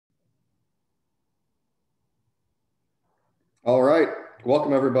All right.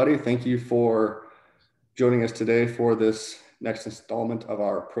 Welcome, everybody. Thank you for joining us today for this next installment of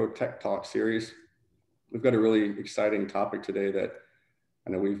our ProTechTalks series. We've got a really exciting topic today that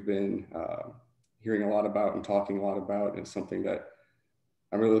I know we've been hearing a lot about and talking a lot about. And it's something that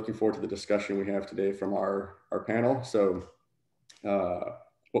I'm really looking forward to the discussion we have today from our panel. So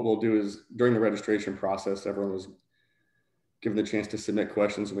what we'll do is during the registration process, everyone was given the chance to submit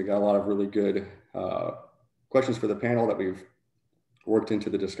questions, and we got a lot of really good questions for the panel that we've worked into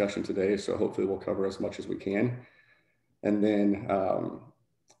the discussion today. So hopefully we'll cover as much as we can. And then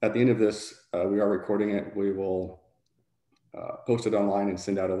at the end of this, we are recording it. We will post it online and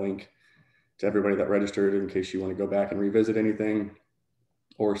send out a link to everybody that registered in case you want to go back and revisit anything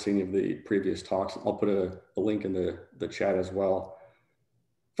or see any of the previous talks. I'll put a link in the chat as well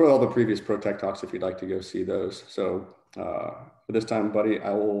for all the previous ProTech talks if you'd like to go see those. So for this time, buddy,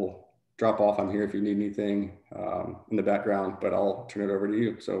 I will drop off. I'm here if you need anything in the background, but I'll turn it over to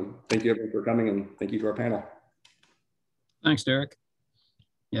you. So thank you everyone for coming, and thank you to our panel. Thanks, Derek.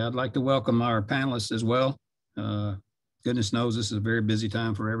 Yeah, I'd like to welcome our panelists as well. Goodness knows this is a very busy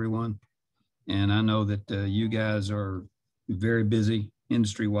time for everyone. And I know that you guys are very busy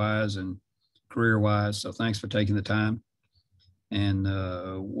industry-wise and career-wise. So thanks for taking the time. And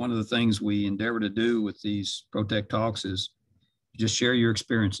one of the things we endeavor to do with these ProTech Talks is just share your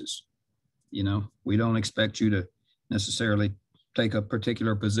experiences. You know, we don't expect you to necessarily take a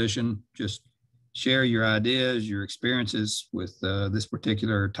particular position, just share your ideas, your experiences with this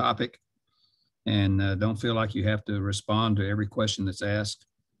particular topic. And don't feel like you have to respond to every question that's asked.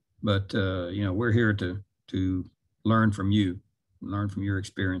 But, you know, we're here to learn from you, learn from your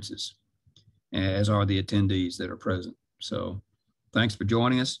experiences, as are the attendees that are present. So thanks for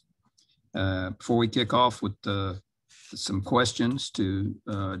joining us. Before we kick off with some questions to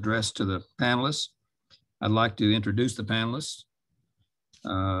address to the panelists, I'd like to introduce the panelists.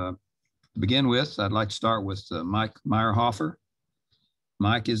 To begin with, I'd like to start with Mike Meyerhofer.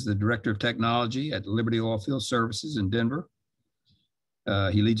 Mike is the Director of Technology at Liberty Oilfield Services in Denver.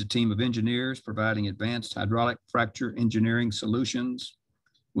 He leads a team of engineers providing advanced hydraulic fracture engineering solutions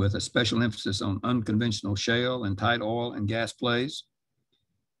with a special emphasis on unconventional shale and tight oil and gas plays.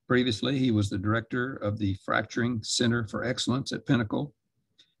 Previously, he was the director of the Fracturing Center for Excellence at Pinnacle,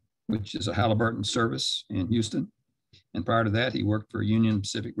 which is a Halliburton service in Houston. And prior to that, he worked for Union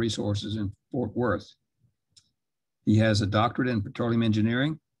Pacific Resources in Fort Worth. He has a doctorate in petroleum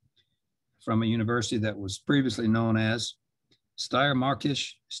engineering from a university that was previously known as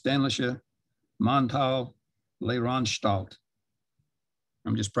Steiermarkische Ständliche Montal Lehranstalt.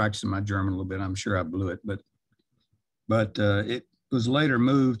 I'm just practicing my German a little bit. I'm sure I blew it, but it was later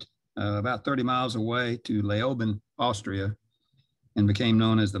moved about 30 miles away to Leoben, Austria, and became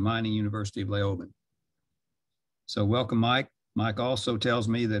known as the Mining University of Leoben. So welcome, Mike. Mike also tells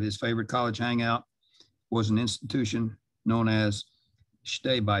me that his favorite college hangout was an institution known as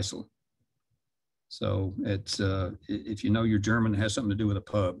Stehbeissel. So it's, if you know your German, it has something to do with a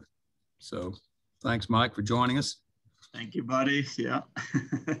pub. So thanks, Mike, for joining us. Thank you, buddy. Yeah,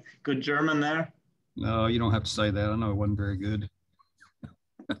 good German there. No, you don't have to say that. I know it wasn't very good.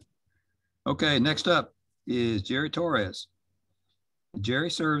 Okay, next up is Jerry Torres.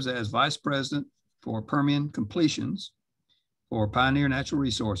 Jerry serves as Vice President for Permian Completions for Pioneer Natural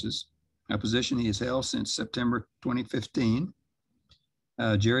Resources, a position he has held since September 2015.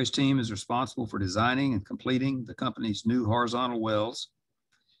 Jerry's team is responsible for designing and completing the company's new horizontal wells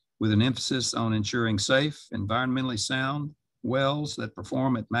with an emphasis on ensuring safe, environmentally sound wells that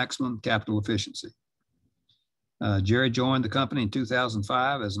perform at maximum capital efficiency. Jerry joined the company in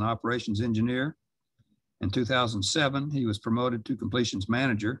 2005 as an operations engineer. In 2007, he was promoted to completions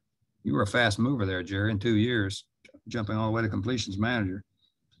manager. You were a fast mover there, Jerry, in 2 years, jumping all the way to completions manager,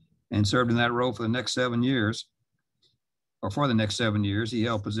 and served in that role for the next 7 years. Or for the next 7 years, he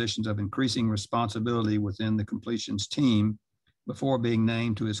held positions of increasing responsibility within the completions team before being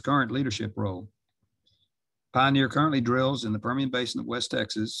named to his current leadership role. Pioneer currently drills in the Permian Basin of West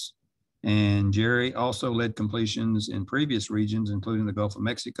Texas, and Jerry also led completions in previous regions, including the Gulf of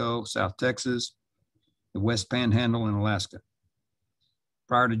Mexico, South Texas, the West Panhandle, and Alaska.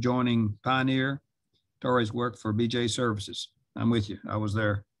 Prior to joining Pioneer, Torres worked for BJ Services. I'm with you. I was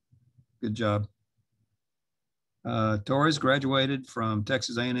there. Good job. Torres graduated from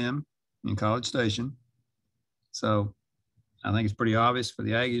Texas A&M in College Station. So I think it's pretty obvious for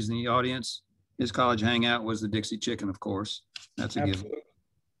the Aggies in the audience. His college hangout was the Dixie Chicken, of course. That's a given.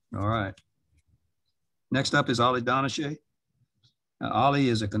 All right. Next up is Ollie Donahue. Ollie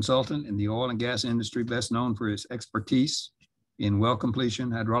is a consultant in the oil and gas industry, best known for his expertise in well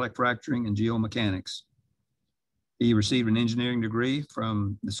completion, hydraulic fracturing, and geomechanics. He received an engineering degree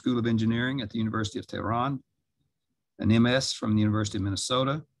from the School of Engineering at the University of Tehran, an MS from the University of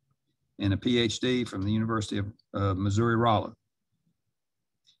Minnesota, and a PhD from the University of Missouri-Rolla.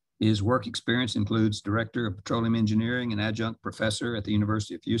 His work experience includes Director of Petroleum Engineering and Adjunct Professor at the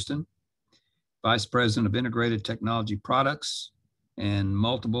University of Houston, Vice President of Integrated Technology Products, and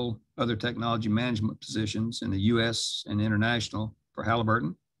multiple other technology management positions in the US and international for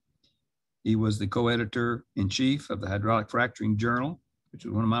Halliburton. He was the co-editor-in-chief of the Hydraulic Fracturing Journal, which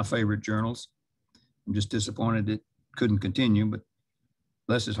is one of my favorite journals. I'm just disappointed it couldn't continue, but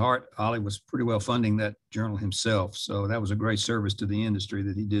bless his heart, Ollie was pretty well funding that journal himself. So that was a great service to the industry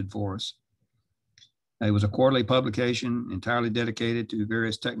that he did for us. It was a quarterly publication entirely dedicated to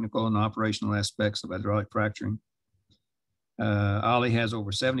various technical and operational aspects of hydraulic fracturing. Ollie has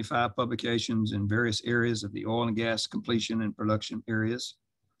over 75 publications in various areas of the oil and gas completion and production areas,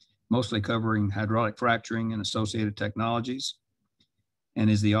 mostly covering hydraulic fracturing and associated technologies, and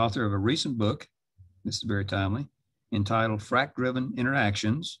is the author of a recent book, this is very timely, entitled Frac-Driven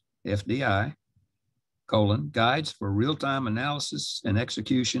Interactions, FDI, Guides for Real-Time Analysis and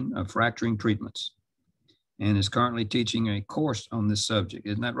Execution of Fracturing Treatments, and is currently teaching a course on this subject.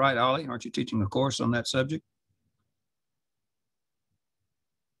 Isn't that right, Ollie? Aren't you teaching a course on that subject?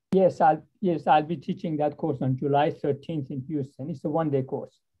 Yes, I'll be teaching that course on July 13th in Houston. It's a one-day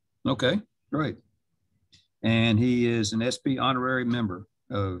course. Okay, great. And he is an SP honorary member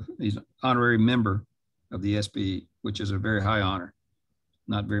he's an honorary member of the SPE, which is a very high honor.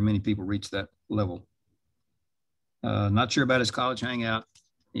 Not very many people reach that level. Not sure about his college hangout.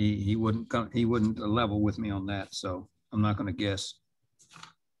 He wouldn't level with me on that, so I'm not going to guess.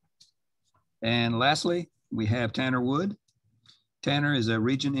 And lastly, we have Tanner Wood. Tanner is a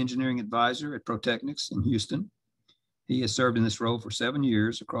region engineering advisor at ProTechnics in Houston. He has served in this role for 7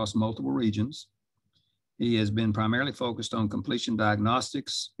 years across multiple regions. He has been primarily focused on completion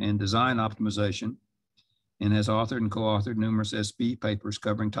diagnostics and design optimization, and has authored and co-authored numerous SPE papers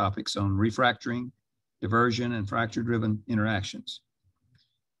covering topics on refracturing, diversion, and fracture-driven interactions.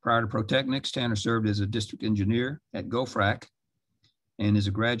 Prior to ProTechnics, Tanner served as a district engineer at GoFrac and is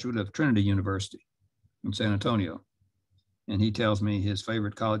a graduate of Trinity University in San Antonio. And he tells me his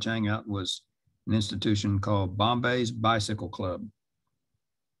favorite college hangout was an institution called Bombay's Bicycle Club.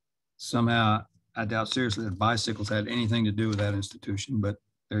 Somehow, I doubt seriously that bicycles had anything to do with that institution, but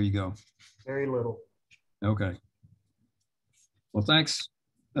there you go. Very little. Okay. Well, thanks,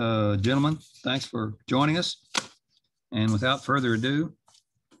 gentlemen. Thanks for joining us. And without further ado,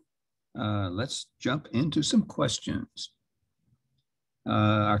 let's jump into some questions.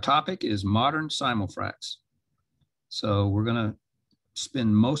 Our topic is modern Simul-Fracs. So we're going to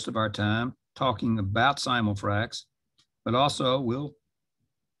spend most of our time talking about Simul-Fracs, but also we'll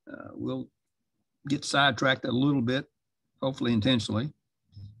get sidetracked a little bit, hopefully intentionally,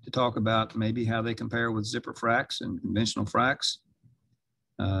 to talk about maybe how they compare with zipper fracs and conventional fracs,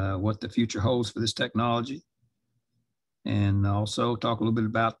 what the future holds for this technology, and also talk a little bit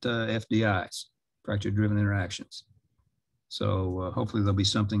about FDIs, fracture-driven interactions. So hopefully there'll be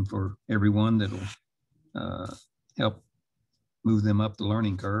something for everyone that'll help move them up the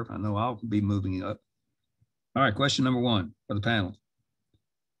learning curve. I know I'll be moving it up. All right, question number one for the panel.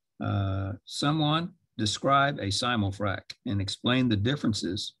 Someone describe a Simul-Frac and explain the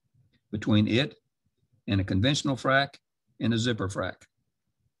differences between it and a conventional frac and a zipper frac.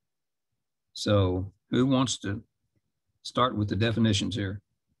 So who wants to start with the definitions here?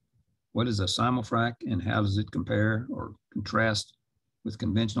 What is a Simul-Frac and how does it compare or contrast with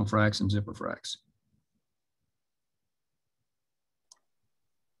conventional fracs and zipper fracs?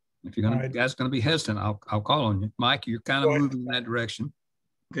 If you're gonna, guys gonna be hesitant, I'll call on you. Mike, you're kind of moving in that direction.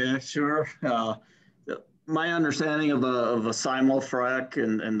 Okay, sure. My understanding of a Simul-Frac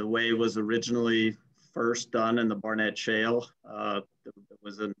and the way it was originally first done in the Barnett Shale,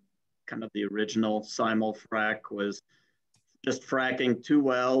 was kind of the original Simul-Frac was just fracking two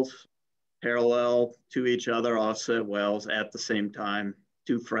wells parallel to each other, offset wells at the same time,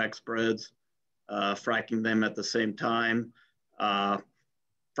 two frac spreads, fracking them at the same time.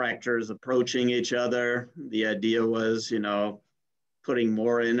 Fractures approaching each other. The idea was, putting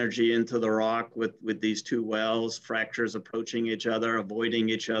more energy into the rock with these two wells, fractures approaching each other, avoiding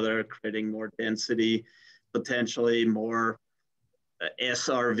each other, creating more density, potentially more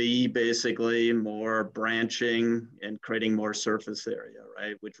SRV, basically more branching and creating more surface area,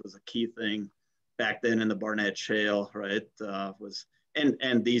 right? Which was a key thing back then in the Barnett Shale, right?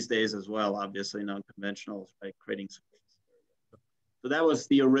 And these days as well, obviously non-conventional, right? Creating surface area. So that was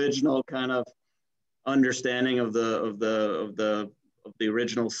the original kind of understanding of the the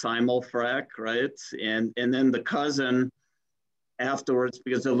original Simul-Frac, right? And then the cousin afterwards,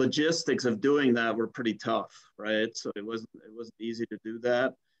 because the logistics of doing that were pretty tough, right? So it wasn't easy to do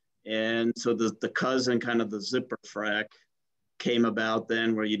that. And so the cousin, kind of the zipper frac, came about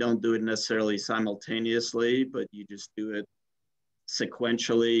then, where you don't do it necessarily simultaneously, but you just do it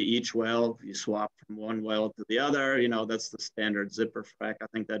sequentially. Each well, you swap from one well to the other. You know, that's the standard zipper frac, I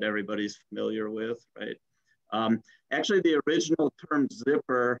think, that everybody's familiar with, right? Actually, the original term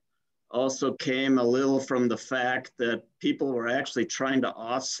zipper also came a little from the fact that people were actually trying to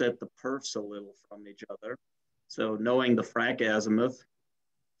offset the perfs a little from each other. So knowing the frac azimuth,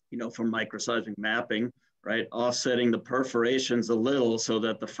 you know, from microseismic mapping, right, offsetting the perforations a little so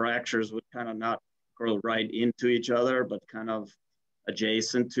that the fractures would kind of not grow right into each other, but kind of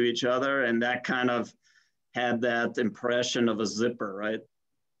adjacent to each other. And that kind of had that impression of a zipper, right?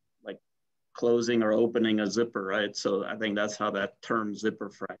 Like closing or opening a zipper, right? So I think that's how that term zipper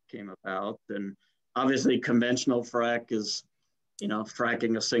frac came about. And obviously conventional frac is, you know,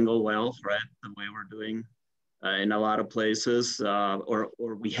 fracking a single well, right? The way we're doing in a lot of places, or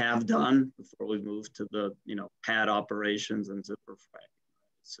we have done before we moved to the, you know, pad operations and zipper fracking.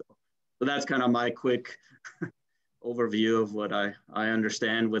 So that's kind of my quick overview of what I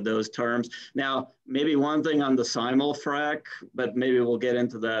understand with those terms. Now, maybe one thing on the Simul-Frac, but maybe we'll get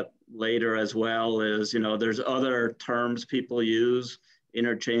into that later as well, is, you know, there's other terms people use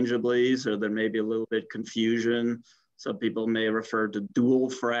interchangeably, so there may be a little bit confusion. Some people may refer to dual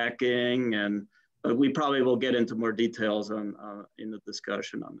fracking, but we probably will get into more details on in the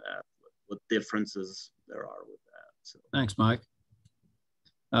discussion on that, what differences there are with that. So. Thanks, Mike.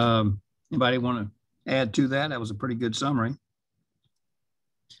 Anybody want to add to that? That was a pretty good summary.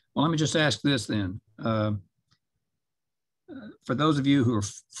 Well, let me just ask this then. For those of you who are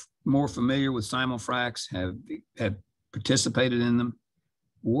more familiar with Simul-Fracs, have participated in them,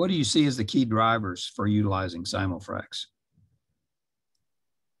 what do you see as the key drivers for utilizing Simul-Fracs?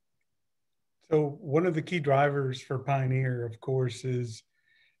 So one of the key drivers for Pioneer, of course, is,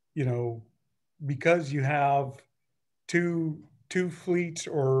 you know, because you have two fleets,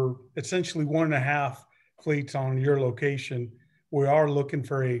 or essentially 1.5 fleets on your location, we are looking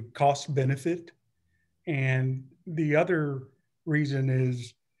for a cost benefit. And the other reason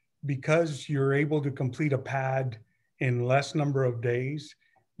is because you're able to complete a pad in less number of days,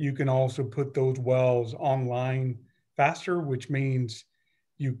 you can also put those wells online faster, which means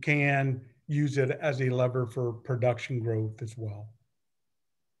you can use it as a lever for production growth as well.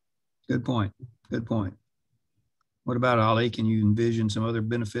 Good point. Good point. What about Ali? Can you envision some other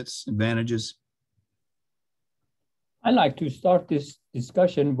benefits, advantages? I'd like to start this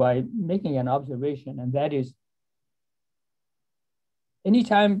discussion by making an observation, and that is,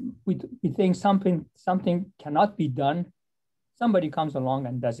 anytime we think something cannot be done, somebody comes along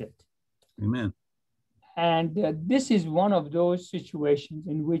and does it. Amen. And this is one of those situations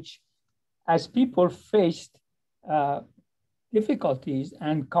in which, as people faced difficulties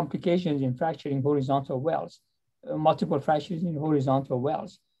and complications in fracturing horizontal wells, multiple fractures in horizontal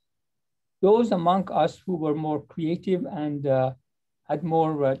wells, those among us who were more creative and had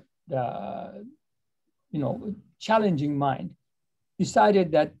more, challenging mind,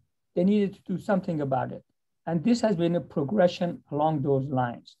 decided that they needed to do something about it. And this has been a progression along those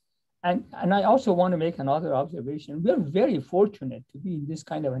lines. And I also want to make another observation. We're very fortunate to be in this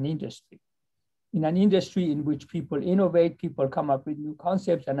kind of an industry, in an industry in which people innovate, people come up with new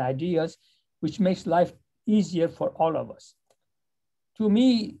concepts and ideas, which makes life easier for all of us. To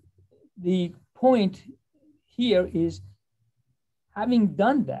me, the point here is, having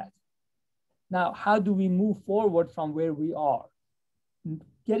done that, now how do we move forward from where we are?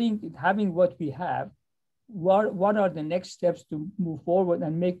 Having what we have, what are the next steps to move forward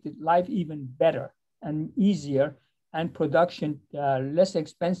and make life even better and easier, and production less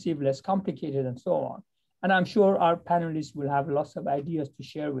expensive, less complicated, and so on. And I'm sure our panelists will have lots of ideas to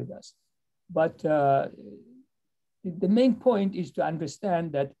share with us. But the main point is to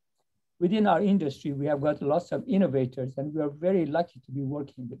understand that within our industry, we have got lots of innovators, and we are very lucky to be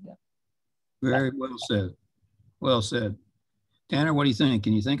working with them. Very well said. Well said. Tanner, what do you think?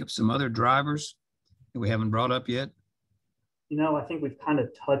 Can you think of some other drivers that we haven't brought up yet? You know, I think we've kind of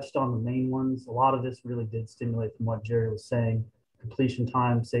touched on the main ones. A lot of this really did stimulate from what Jerry was saying. Completion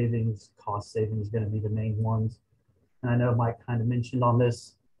time savings, cost savings going to be the main ones. And I know Mike kind of mentioned on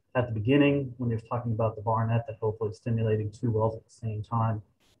this at the beginning when he was talking about the Barnett, that hopefully stimulating 2 wells at the same time.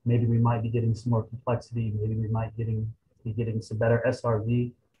 Maybe we might be getting some more complexity. Maybe we might be getting some better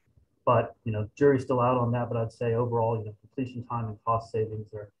SRV. But, you know, jury's still out on that. But I'd say overall, you know, completion time and cost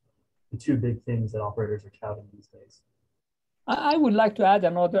savings are the 2 big things that operators are touting these days. I would like to add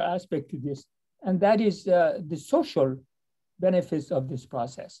another aspect to this, and that is the social benefits of this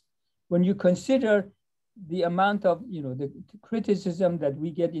process. When you consider the amount of, the criticism that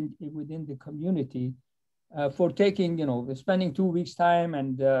we get within the community for taking, spending 2 weeks time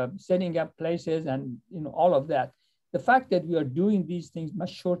and setting up places and, all of that. The fact that we are doing these things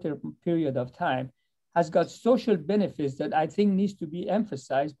much shorter period of time has got social benefits that I think needs to be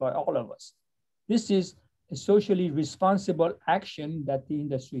emphasized by all of us. This is a socially responsible action that the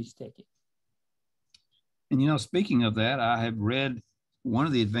industry is taking. And, speaking of that, I have read one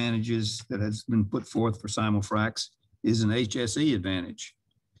of the advantages that has been put forth for Simul-Fracs is an HSE advantage.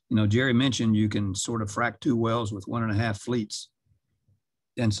 Jerry mentioned you can sort of frac 2 wells with 1.5 fleets.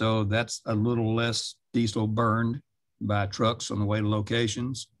 And so that's a little less diesel burned by trucks on the way to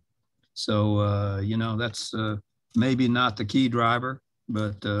locations. So, that's maybe not the key driver,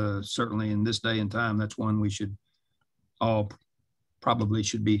 but certainly in this day and time, that's one we should all probably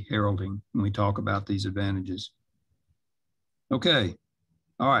should be heralding when we talk about these advantages. Okay.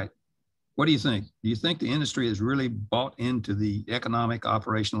 All right. What do you think? Do you think the industry has really bought into the economic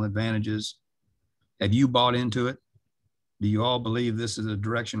operational advantages? Have you bought into it? Do you all believe this is the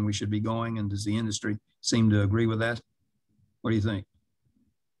direction we should be going? And does the industry seem to agree with that? What do you think?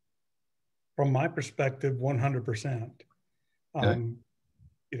 From my perspective, 100%. Okay.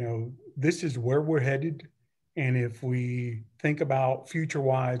 This is where we're headed. And if we think about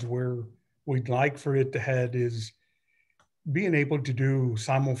future-wise, where we'd like for it to head is being able to do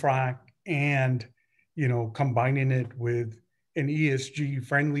Simul-Frac and, combining it with an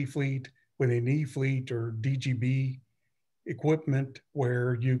ESG-friendly fleet, with an E-fleet or DGB equipment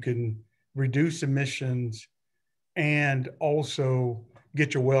where you can reduce emissions and also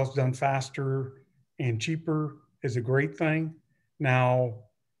get your wells done faster and cheaper is a great thing. Now,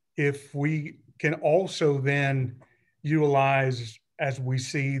 if we can also then utilize, as we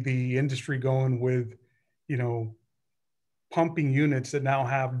see the industry going with, pumping units that now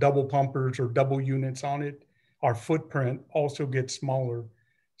have double pumpers or double units on it, our footprint also gets smaller.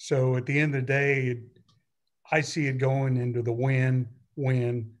 So at the end of the day, I see it going into the win,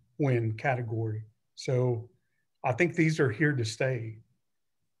 win, win category. So I think these are here to stay.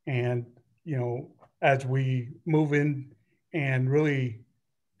 And, as we move in and really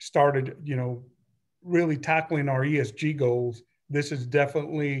started, really tackling our ESG goals, this is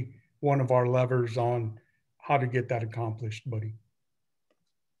definitely one of our levers on how to get that accomplished, buddy.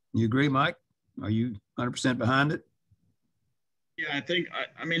 You agree, Mike? Are you 100% behind it? Yeah, I think,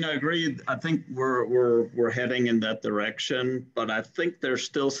 I agree. I think we're heading in that direction, but I think there's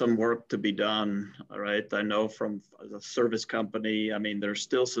still some work to be done. All right. I know from the service company, there's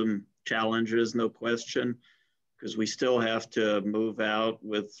still some challenges, no question, because we still have to move out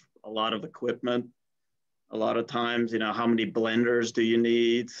with a lot of equipment. A lot of times, how many blenders do you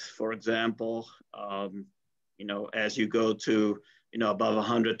need, for example? As you go to, above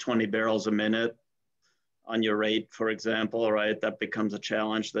 120 barrels a minute on your rate, for example, right? That becomes a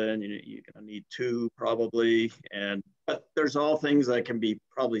challenge then. You're going to need 2 probably. But there's all things that can be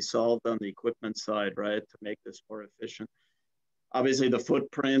probably solved on the equipment side, right? To make this more efficient. Obviously the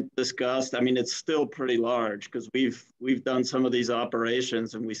footprint discussed, it's still pretty large because we've done some of these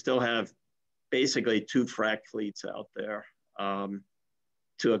operations and we still have basically 2 frac fleets out there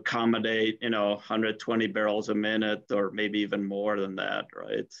to accommodate, 120 barrels a minute or maybe even more than that,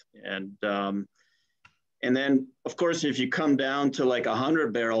 right? And then, of course, if you come down to like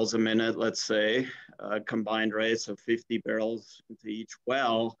 100 barrels a minute, let's say, combined rates of 50 barrels into each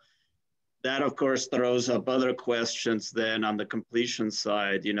well, that, of course, throws up other questions then on the completion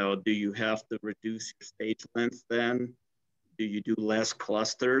side. Do you have to reduce your stage length then? Do you do less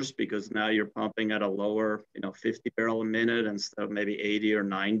clusters because now you're pumping at a lower, 50 barrel a minute instead of maybe 80 or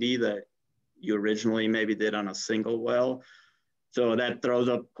 90 that you originally maybe did on a single well? So that throws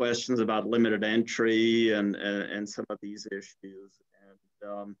up questions about limited entry and some of these issues.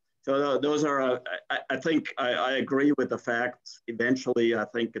 And so those are, I think I agree with the facts. Eventually, I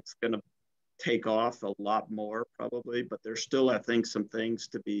think it's going to take off a lot more probably, but there's still, I think, some things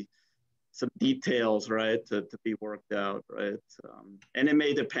to be, some details, right, to be worked out, right? And it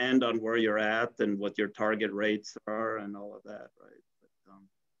may depend on where you're at and what your target rates are and all of that, right?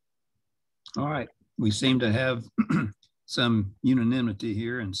 All right. We seem to have some unanimity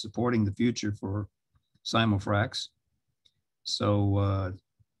here in supporting the future for Simul-Fracs. So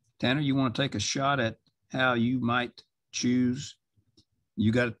Tanner, you want to take a shot at how you might choose?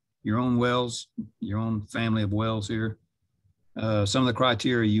 You got your own wells, your own family of wells here. Some of the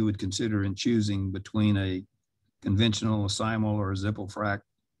criteria you would consider in choosing between a conventional, a simul, or a zipper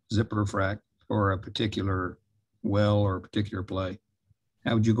frac for a particular well or a particular play?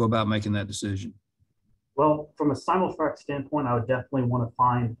 How would you go about making that decision? Well, from a Simul-Frac standpoint, I would definitely want to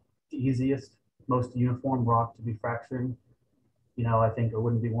find the easiest, most uniform rock to be fracturing. You know, I think I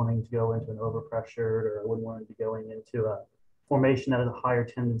wouldn't be wanting to go into an overpressured, or I wouldn't want to be going into a formation that has a higher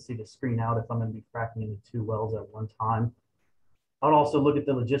tendency to screen out if I'm going to be fracking into two wells at one time. I would also look at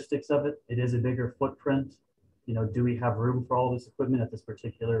the logistics of it. It is a bigger footprint. You know, do we have room for all this equipment at this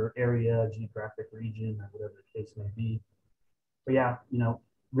particular area, geographic region, or whatever the case may be? But yeah, you know,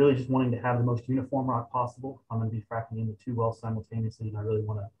 really just wanting to have the most uniform rock possible. I'm going to be fracking into two wells simultaneously, and I really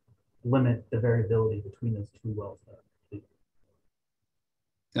want to limit the variability between those two wells.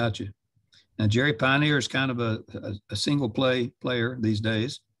 Gotcha. Now, Jerry, Pioneer is kind of a single player these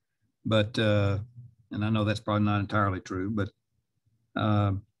days, but, and I know that's probably not entirely true, but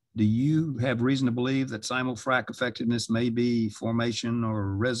do you have reason to believe that Simul-Frac effectiveness may be formation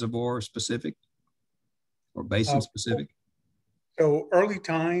or reservoir specific or basin specific? So early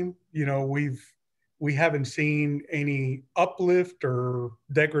time, you know, we haven't seen any uplift or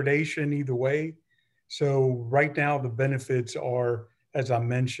degradation either way. So right now the benefits are, as I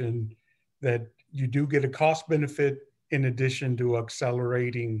mentioned, that you do get a cost benefit in addition to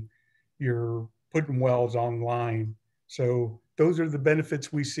accelerating your putting wells online. So those are the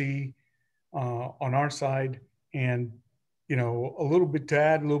benefits we see on our side. And, you know, a little bit to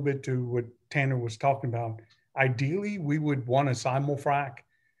add a little bit to what Tanner was talking about, ideally we would want a Simul-Frac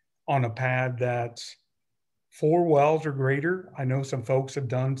on a pad that's 4 wells or greater. I know some folks have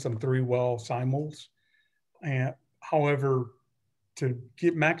done some 3-well simuls. And however, to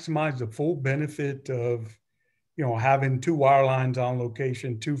maximize the full benefit of, you know, having 2 wire lines on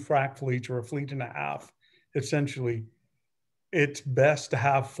location, 2 frac fleets or a fleet and a half, essentially, it's best to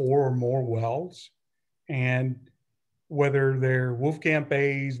have 4 or more wells. And whether they're Wolfcamp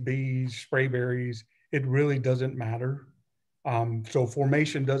A's, B's, Sprayberries, it really doesn't matter. So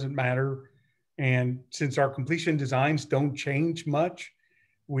formation doesn't matter. And since our completion designs don't change much,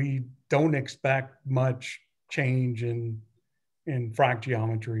 we don't expect much change in frac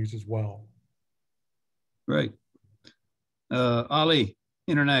geometries as well. Great. Ali,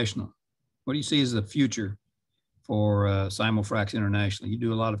 international, what do you see as the future for Simul-Fracs internationally? You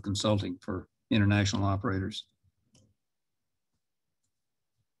do a lot of consulting for international operators.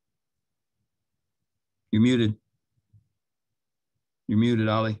 You're muted. You're muted,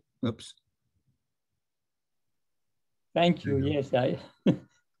 Ali. Oops. Thank you. Yes,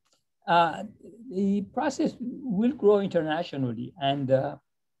 the process will grow internationally, and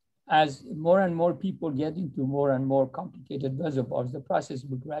as more and more people get into more and more complicated reservoirs, the process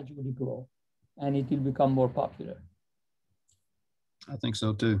will gradually grow, and it will become more popular. I think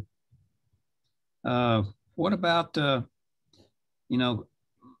so too. What about, you know,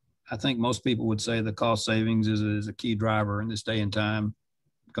 I think most people would say the cost savings is a key driver in this day and time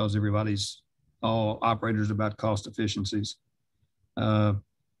because all operators are about cost efficiencies.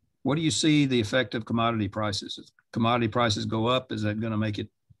 What do you see the effect of commodity prices? If commodity prices go up, is that going to make it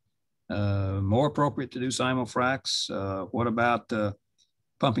more appropriate to do Simul-Fracs? What about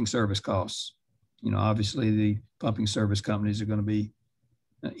pumping service costs? You know, obviously the pumping service companies are going to be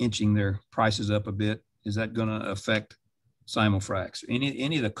inching their prices up a bit. Is that going to affect Simul-Fracs?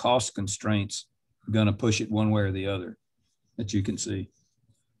 Any of the cost constraints going to push it one way or the other that you can see?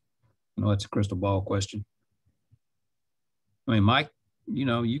 I know that's a crystal ball question. I mean, Mike, you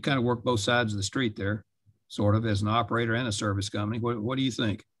know, you kind of work both sides of the street there, sort of as an operator and a service company. What do you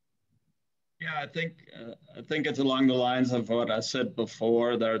think? Yeah, I think it's along the lines of what I said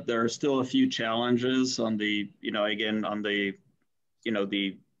before. There are still a few challenges on the, you know, again, on the, you know,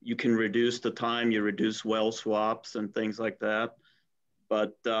 you can reduce the time, you reduce well swaps and things like that.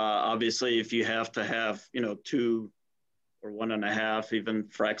 But obviously, if you have to have, you know, 2 or 1.5 even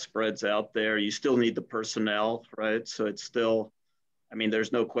frac spreads out there, you still need the personnel, right? So it's still, I mean,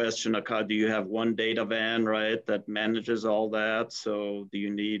 there's no question, do you have one data van, right, that manages all that? So do you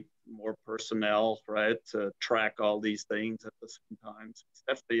need more personnel, right, to track all these things at the same time? So it's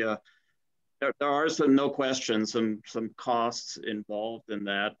definitely there are no question, some costs involved in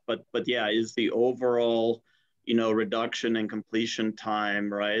that. But yeah, is the overall, you know, reduction in completion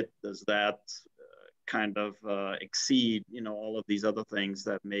time, right? Does that kind of exceed, you know, all of these other things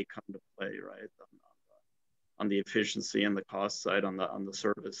that may come to play, right? On the efficiency and the cost side, on the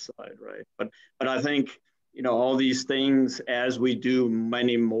service side, right? But I think, you know, all these things, as we do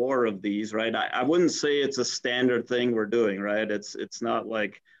many more of these, right? I wouldn't say it's a standard thing we're doing, right? It's not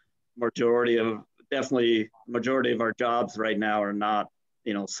like majority of our jobs right now are not,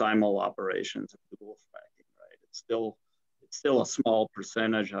 you know, simul operations or dual fracking, right? It's it's still a small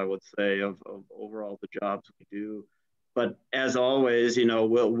percentage, I would say, of overall the jobs we do. But as always, you know,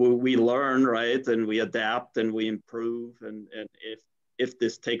 we learn, right? And we adapt and we improve. And if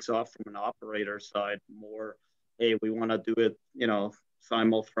this takes off from an operator side more, hey, we want to do it, you know,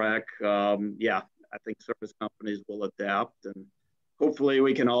 Simul-Frac, yeah, I think service companies will adapt, and hopefully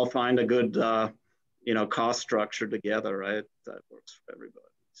we can all find a good, you know, cost structure together, right? That works for everybody.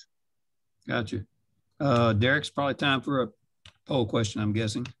 Gotcha. Derek's probably time for a poll question, I'm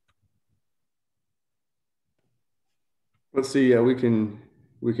guessing. Let's see. Yeah, we can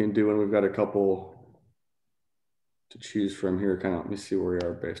do one. We've got a couple to choose from here. Kind of, let me see where we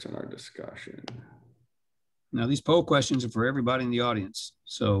are based on our discussion. Now, these poll questions are for everybody in the audience.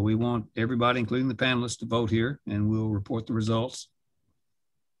 So we want everybody, including the panelists, to vote here, and we'll report the results.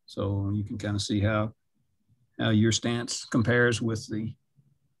 So you can kind of see how your stance compares with the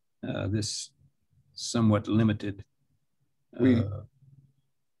this somewhat limited. There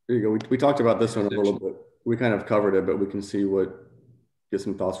you go. We talked about this one a little bit. We kind of covered it, but we can see get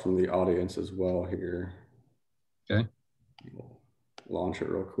some thoughts from the audience as well here. Okay. We'll launch it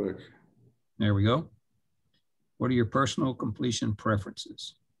real quick. There we go. What are your personal completion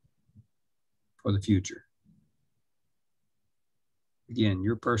preferences for the future? Again,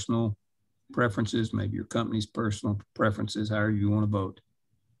 your personal preferences, maybe your company's personal preferences, however you want to vote.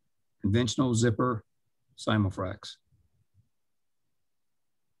 Conventional, zipper, Simul-Fracs.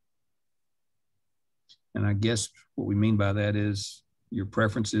 And I guess what we mean by that is your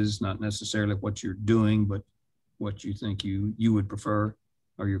preferences, not necessarily what you're doing, but what you think you would prefer,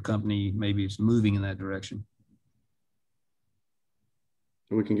 or your company maybe it's moving in that direction.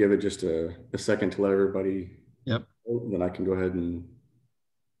 We can give it just a second to let everybody. Yep. Vote, and then I can go ahead and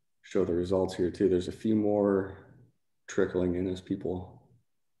show the results here too. There's a few more trickling in as people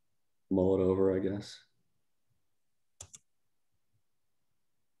mull it over, I guess.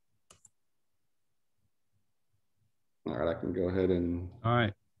 All right, I can go ahead and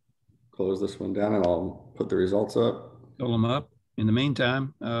close this one down, and I'll put the results up. Fill them up. In the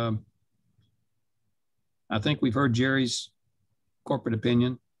meantime, I think we've heard Jerry's corporate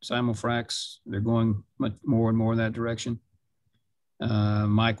opinion. Simul-Fracs, they're going much more and more in that direction.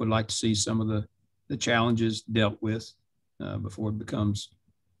 Mike would like to see some of the challenges dealt with before it becomes,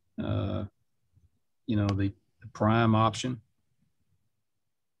 you know, the prime option.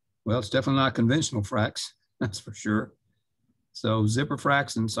 Well, it's definitely not conventional fracs, that's for sure. So zipper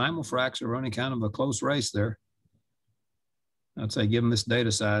fracs and Simul-Fracs are running kind of a close race there. I'd say given this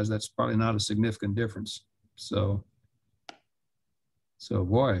data size, that's probably not a significant difference. So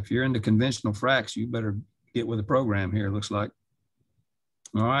boy, if you're into conventional fracs, you better get with the program here, it looks like.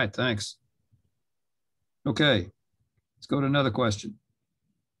 All right, thanks. Okay, let's go to another question.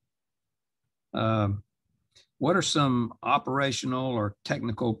 What are some operational or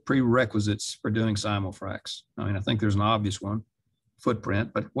technical prerequisites for doing Simul-Fracs? I mean, I think there's an obvious one,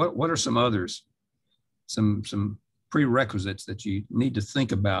 footprint, but what are some others? Some prerequisites that you need to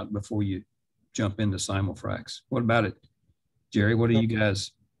think about before you jump into Simul-Fracs. What about it, Jerry? What do you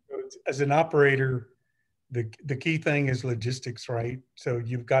guys? As an operator, the key thing is logistics, right? So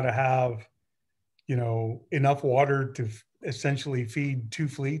you've got to have, you know, enough water to essentially feed 2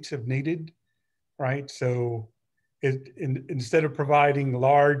 fleets if needed, right? So instead of providing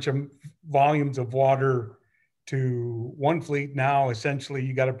large volumes of water to 1 fleet, now essentially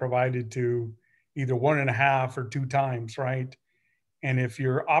you got to provide it to either 1.5 or 2 times, right? And if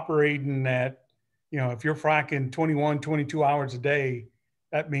you're operating at, you know, if you're fracking 21, 22 hours a day,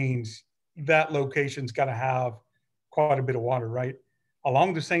 that means that location's got to have quite a bit of water, right?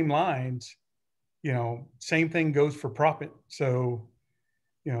 Along the same lines, you know, same thing goes for proppant. So,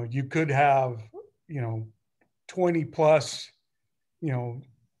 you know, you could have, you know, 20 plus, you know,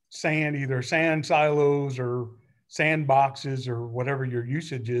 either sand silos or sand boxes or whatever your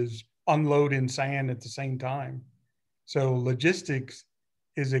usage is, unloading sand at the same time. So logistics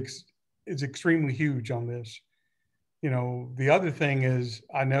is extremely huge on this. You know, the other thing is,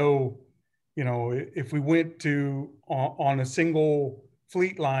 I know, you know, if we went to on a single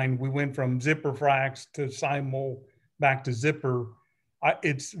fleet line, we went from zipper fracs to simul back to zipper.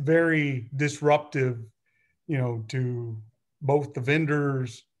 It's very disruptive, you know, to both the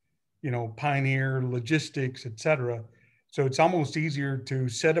vendors, you know, Pioneer, logistics, et cetera. So it's almost easier to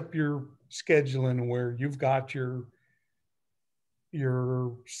set up your scheduling where you've got your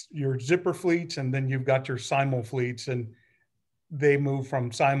zipper fleets, and then you've got your simul fleets, and they move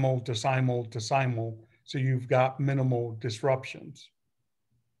from simul to simul to simul. So you've got minimal disruptions.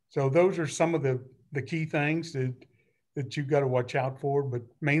 So those are some of the key things that you've got to watch out for, but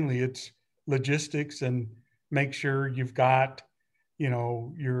mainly it's logistics and make sure you've got, you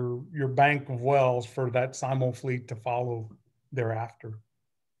know, your bank of wells for that simul fleet to follow thereafter.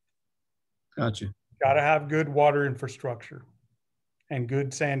 Gotcha. Got to have good water infrastructure and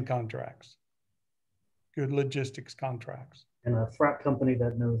good sand contracts, good logistics contracts. And a frac company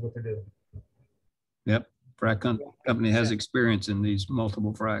that knows what they're doing. Yep. Company has experience in these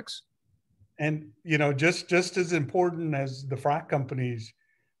multiple fracs. And, you know, just as important as the frac companies,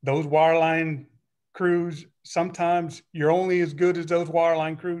 those wireline crews, sometimes you're only as good as those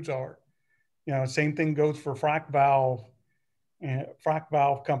wireline crews are. You know, same thing goes for frac valve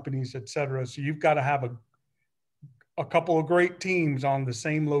companies, et cetera. So you've got to have a couple of great teams on the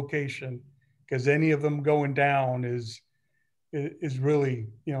same location, because any of them going down is really,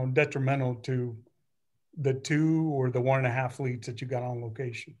 you know, detrimental to the 2 or the 1.5 fleets that you got on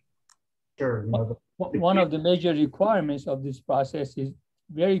location. Sure. You know, one of the major requirements of this process is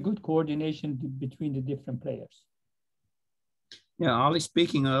very good coordination between the different players. Yeah, Ollie,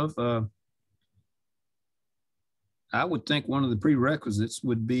 speaking of, I would think one of the prerequisites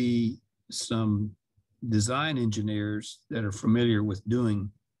would be some design engineers that are familiar with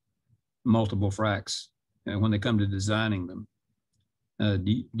doing multiple fracs when they come to designing them.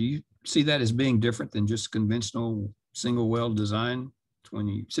 Do you see that as being different than just conventional single well design when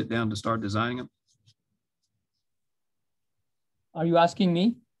you sit down to start designing them? Are you asking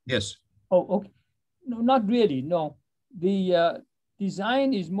me? Yes. Oh, okay. No, not really. No, the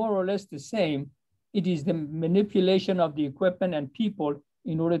design is more or less the same. It is the manipulation of the equipment and people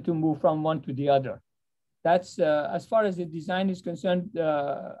in order to move from one to the other. That's as far as the design is concerned.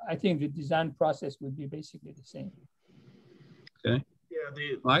 I think the design process would be basically the same. Okay. Yeah,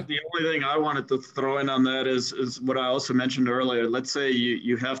 the only thing I wanted to throw in on that is what I also mentioned earlier. Let's say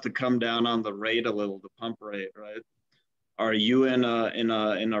you have to come down on the rate a little, the pump rate, right? Are you in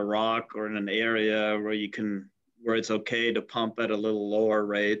a rock or in an area where it's okay to pump at a little lower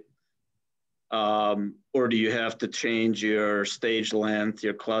rate? Or do you have to change your stage length,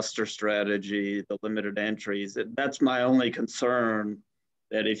 your cluster strategy, the limited entries? That's my only concern,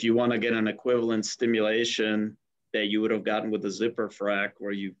 that if you want to get an equivalent stimulation that you would have gotten with a zipper frac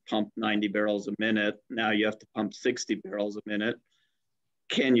where you pump 90 barrels a minute, now you have to pump 60 barrels a minute.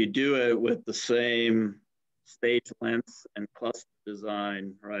 Can you do it with the same stage length and cluster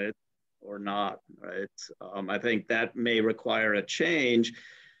design, right? Or not, right? I think that may require a change.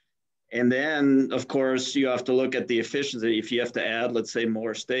 And then, of course, you have to look at the efficiency. If you have to add, let's say,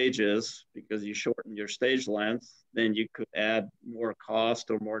 more stages because you shorten your stage length, then you could add more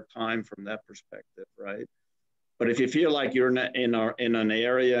cost or more time from that perspective, right? But if you feel like you're in an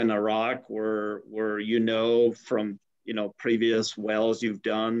area, in a rock where you know from, you know, previous wells you've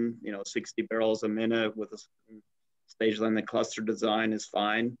done, you know, 60 barrels a minute with a stage length and cluster design is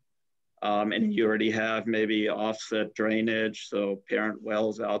fine. And you already have maybe offset drainage, so parent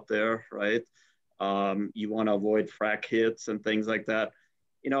wells out there, right? You want to avoid frac hits and things like that.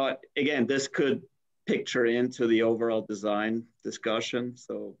 You know, again, this could picture into the overall design discussion,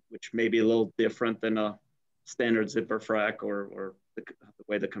 so which may be a little different than a standard zipper frac or the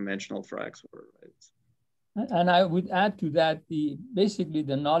way the conventional fracs were, right? And I would add to that basically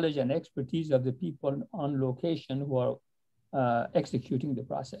the knowledge and expertise of the people on location who are executing the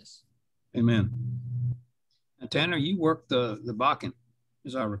process. Amen. And Tanner, you worked the Bakken,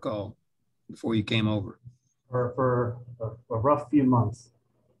 as I recall, before you came over. For a rough few months.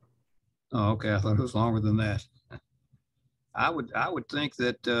 Oh, okay. I thought it was longer than that. I would think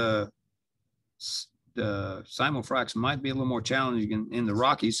that the Simul-Fracs might be a little more challenging in the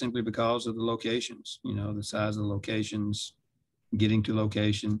Rockies simply because of the locations, you know, the size of the locations, getting to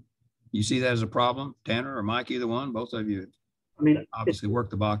location. You see that as a problem, Tanner or Mike, either one, both of you? I mean, obviously work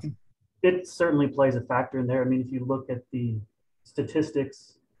the Bakken. It certainly plays a factor in there. I mean, if you look at the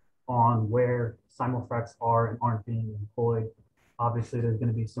statistics on where Simul-Fracs are and aren't being employed, obviously there's going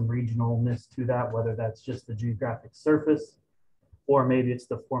to be some regionalness to that, whether that's just the geographic surface or maybe it's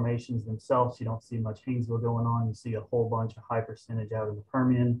the formations themselves. You don't see much Haynesville going on. You see a whole bunch of high percentage out in the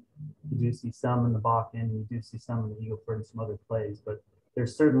Permian. You do see some in the Bakken. You do see some in the Eagle Ford and some other plays, but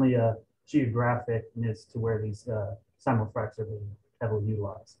there's certainly a geographicness to where these Simul-Fracs are being heavily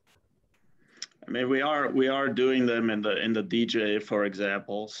utilized. I mean, we are doing them in the DJ, for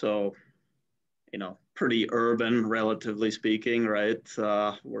example. So, you know, pretty urban, relatively speaking, right?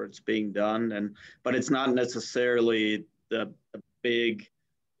 Where it's being done, but it's not necessarily the big,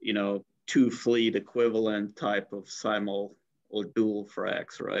 you know, 2 fleet equivalent type of simul or dual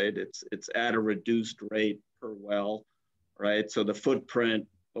fracs, right? It's at a reduced rate per well, right? So the footprint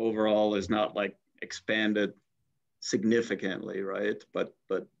overall is not like expanded significantly, right? But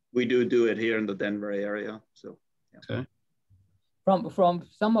we do it here in the Denver area. So, yeah. Okay. From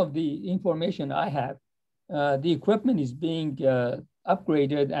some of the information I have, the equipment is being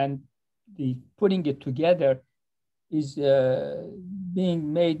upgraded, and the putting it together is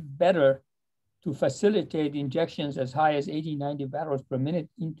being made better to facilitate injections as high as 80, 90 barrels per minute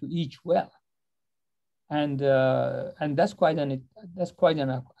into each well. And that's quite an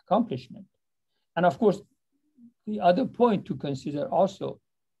accomplishment. And of course, the other point to consider also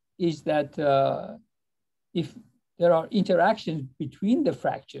is that if there are interactions between the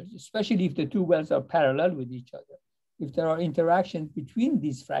fractures, especially if the two wells are parallel with each other, if there are interactions between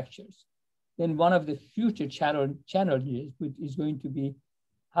these fractures, then one of the future challenges is going to be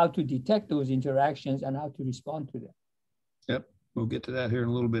how to detect those interactions and how to respond to them. Yep, we'll get to that here in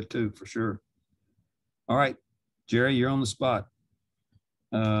a little bit too, for sure. All right, Jerry, you're on the spot.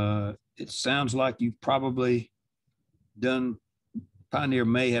 It sounds like you've probably done, Pioneer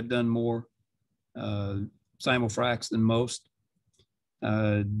may have done more Simul-Fracs than most.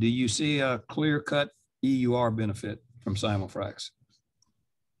 Do you see a clear-cut EUR benefit from Simul-Fracs?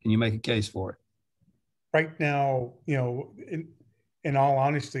 Can you make a case for it? Right now, you know, in all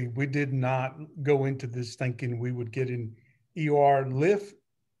honesty, we did not go into this thinking we would get an EUR lift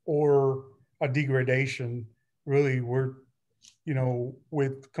or a degradation. Really, we're, you know,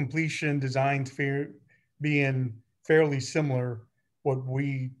 with completion designs being fairly similar, what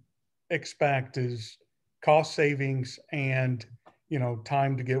we expect is cost savings and, you know,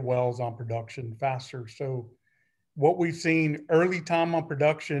 time to get wells on production faster. So what we've seen early time on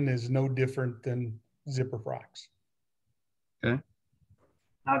production is no different than zipper fracs. Okay.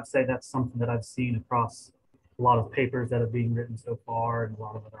 I'd say that's something that I've seen across a lot of papers that are being written so far, and a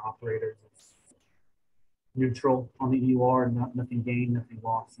lot of other operators. It's neutral on the EUR, nothing gained, nothing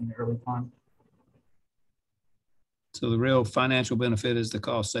lost in the early time. So the real financial benefit is the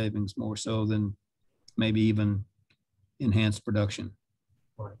cost savings more so than maybe even enhanced production.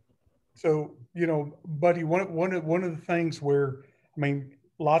 Right. So, you know, buddy, one of the things where, I mean,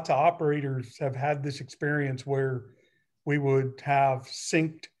 lots of operators have had this experience where we would have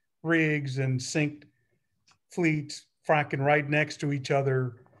synced rigs and synced fleets fracking right next to each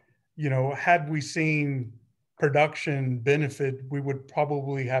other. You know, had we seen production benefit, we would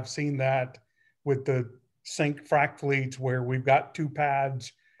probably have seen that with the sync frac fleets where we've got two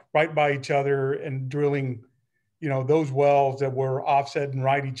pads right by each other and drilling, you know, those wells that were offset and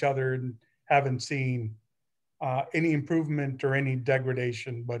right each other, and haven't seen any improvement or any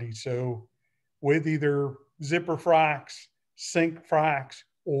degradation, buddy. So with either zipper fracs, sync fracs,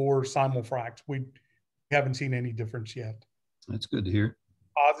 or simul-fracs, we haven't seen any difference yet. That's good to hear.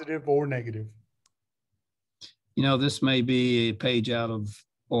 Positive or negative. You know, this may be a page out of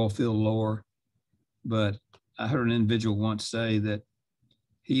oil field lore, but I heard an individual once say that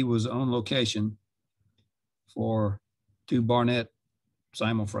he was on location for 2 Barnett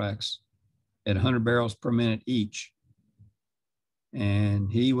Simul-Fracs at 100 barrels per minute each.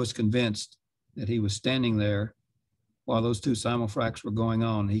 And he was convinced that he was standing there while those 2 Simul-Fracs were going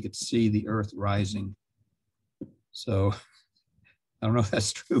on. He could see the earth rising. So I don't know if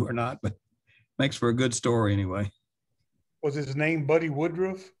that's true or not, but makes for a good story anyway. Was his name Buddy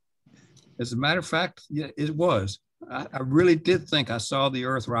Woodruff? As a matter of fact, yeah, it was. I really did think I saw the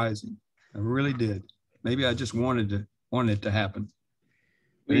earth rising. I really did. Maybe I just wanted it to happen.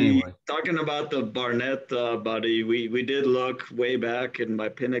 But anyway. Talking about the Barnett, buddy, we did look way back in my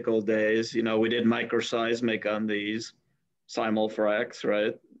Pinnacle days. You know, we did microseismic on these Simul-Fracs,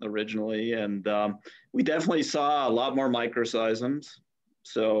 right, originally. And we definitely saw a lot more microseisms.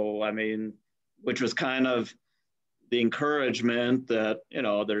 So, I mean, which was kind of the encouragement that, you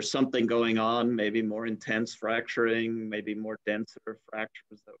know, there's something going on, maybe more intense fracturing, maybe more denser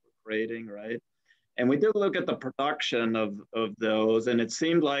fractures that we're creating, right? And we did look at the production of those, and it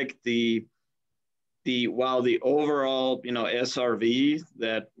seemed like while the overall, you know, SRV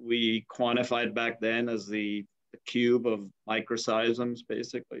that we quantified back then as the cube of microseisms,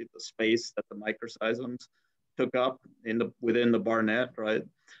 basically the space that the microseisms took up within the Barnett, right,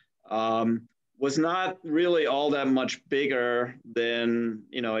 was not really all that much bigger than,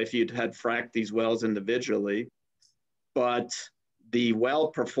 you know, if you'd had fracked these wells individually. But the well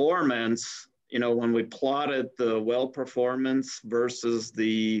performance, you know, when we plotted the well performance versus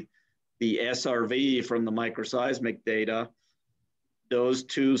the SRV from the microseismic data, those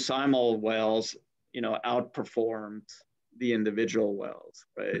 2 simul wells, you know, outperformed the individual wells,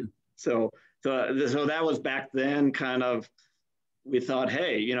 right? So that was back then kind of, we thought,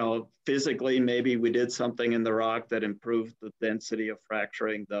 hey, you know, physically, maybe we did something in the rock that improved the density of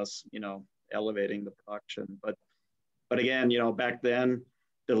fracturing, thus, you know, elevating the production. But again, you know, back then,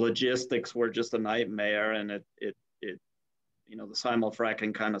 the logistics were just a nightmare, and it you know, the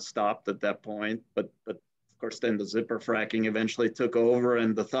simul-fracking kind of stopped at that point. But of course, then the zipper fracking eventually took over,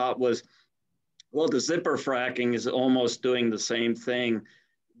 and the thought was, well, the zipper fracking is almost doing the same thing,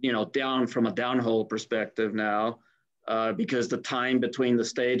 you know, down from a downhole perspective now, because the time between the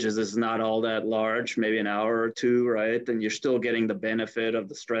stages is not all that large, maybe an hour or two, right? And you're still getting the benefit of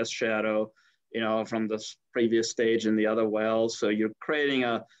the stress shadow, you know, from the previous stage in the other wells. So you're creating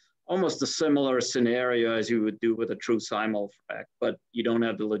almost a similar scenario as you would do with a true simul-frac, but you don't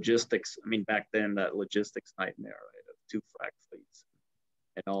have the logistics. I mean, back then, that logistics nightmare, right, of 2 frac fleets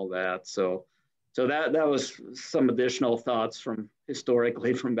and all that. So that was some additional thoughts from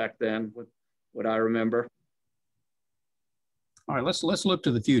historically from back then, what I remember. All right, let's look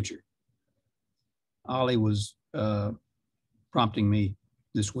to the future. Ollie was prompting me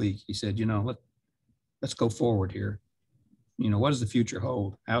this week. He said, you know, let's go forward here. You know, what does the future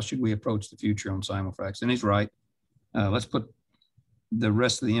hold? How should we approach the future on Simul-Fracs? And he's right. Let's put the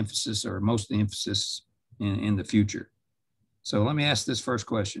rest of the emphasis, or most of the emphasis, in the future. So let me ask this first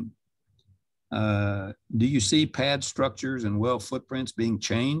question. Do you see pad structures and well footprints being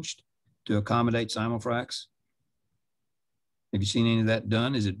changed to accommodate Simul-Fracs? Have you seen any of that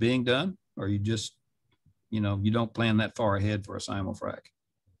done? Is it being done? Or you just, you know, you don't plan that far ahead for a Simul-Frac?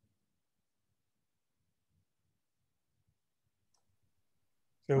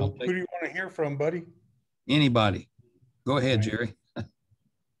 So who do you want to hear from, buddy? Anybody. Go ahead, Jerry.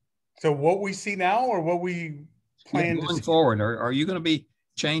 So what we see now, or what we plan to see? Going forward, are you going to be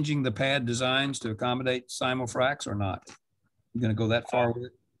changing the pad designs to accommodate Simul-Fracs or not? You going to go that far with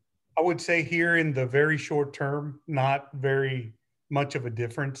it? I would say here in the very short term, not very much of a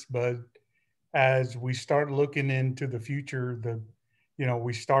difference, but as we start looking into the future, you know,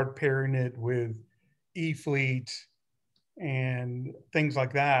 we start pairing it with E-fleets and things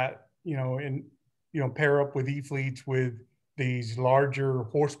like that, you know, and, you know, pair up with E-fleets with these larger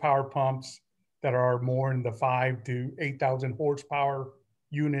horsepower pumps that are more in the 5,000 to 8,000 horsepower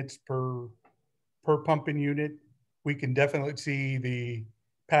units per pumping unit. We can definitely see the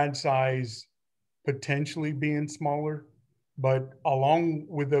pad size potentially being smaller, but along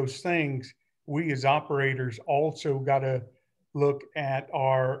with those things, we as operators also got to look at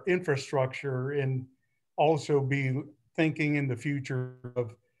our infrastructure and also be thinking in the future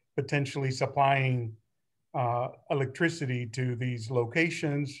of potentially supplying electricity to these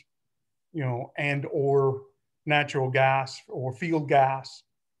locations, you know, and or natural gas or field gas,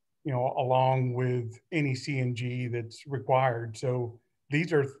 you know, along with any CNG that's required. So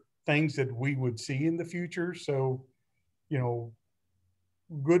these are things that we would see in the future. So, you know,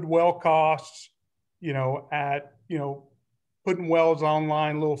 good well costs, you know, putting wells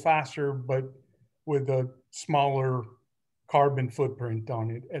online a little faster, but with a smaller carbon footprint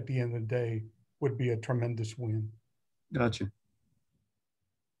on it at the end of the day would be a tremendous win. Gotcha.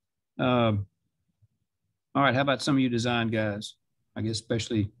 All right, how about some of you design guys? I guess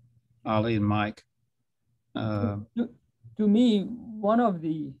especially Ollie and Mike. To me, one of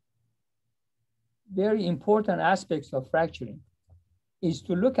the very important aspects of fracturing is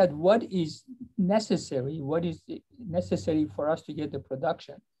to look at what is necessary for us to get the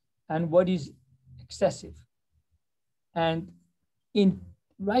production, and what is excessive. And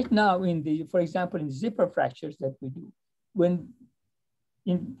right now, for example, in zipper fractures that we do,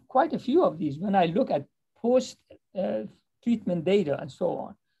 in quite a few of these, when I look at post-treatment data and so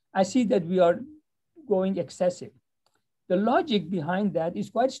on, I see that we are going excessive. The logic behind that is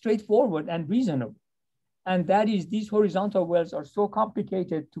quite straightforward and reasonable. And that is, these horizontal wells are so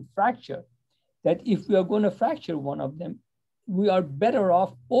complicated to fracture that if we are going to fracture one of them, we are better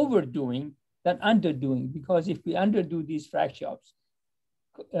off overdoing than underdoing, because if we underdo these frac jobs,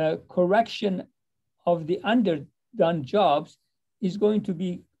 correction of the underdone jobs is going to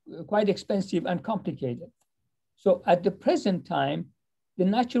be quite expensive and complicated. So at the present time, the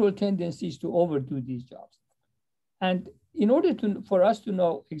natural tendency is to overdo these jobs. And in order for us to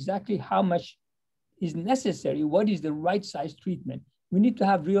know exactly how much is necessary, what is the right size treatment, we need to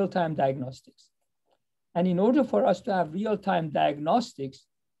have real-time diagnostics. And in order for us to have real-time diagnostics,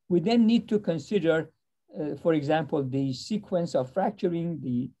 we then need to consider, for example, the sequence of fracturing,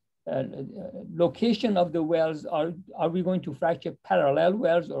 the location of the wells. Are we going to fracture parallel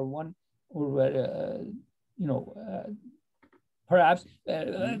wells or one, or perhaps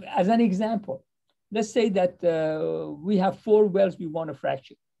as an example, let's say that we have 4 wells we want to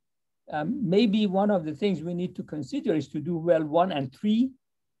fracture. Maybe one of the things we need to consider is to do well 1 and 3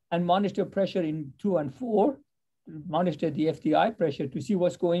 and monitor pressure in 2 and 4, monitor the FDI pressure to see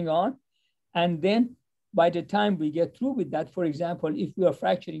what's going on, and then by the time we get through with that, for example, if we are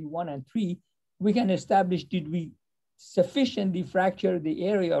fracturing 1 and 3, we can establish, did we sufficiently fracture the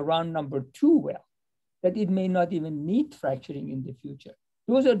area around number 2 well, that it may not even need fracturing in the future.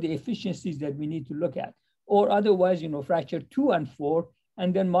 Those are the efficiencies that we need to look at. Or otherwise, fracture 2 and 4,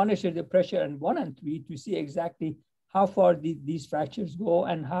 and then monitor the pressure in 1 and 3 to see exactly how far did these fractures go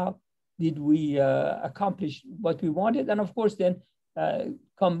and how did we accomplish what we wanted. And of course, then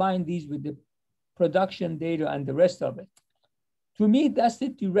combine these with the production data and the rest of it. To me, that's the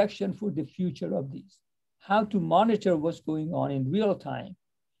direction for the future of these. How to monitor what's going on in real time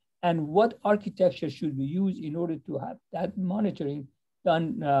and what architecture should we use in order to have that monitoring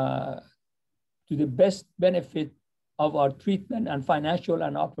done to the best benefit of our treatment and financial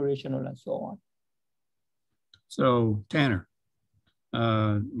and operational and so on. So Tanner,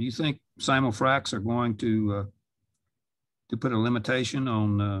 do you think Simul-Fracs are going to put a limitation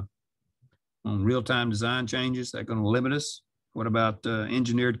on real-time design changes that are going to limit us? What about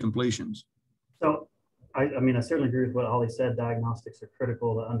engineered completions? So I mean, I certainly agree with what Ollie said. Diagnostics are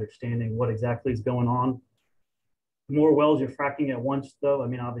critical to understanding what exactly is going on. The more wells you're fracking at once, though, I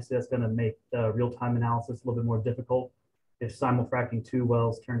mean, obviously that's going to make the real-time analysis a little bit more difficult. If simul-fracking 2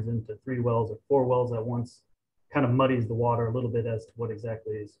 wells turns into 3 wells or 4 wells at once, kind of muddies the water a little bit as to what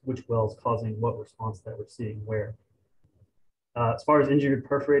exactly is which well is causing what response that we're seeing where. As far as engineered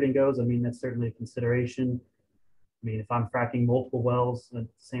perforating goes, I mean, that's certainly a consideration. I mean, if I'm fracking multiple wells at the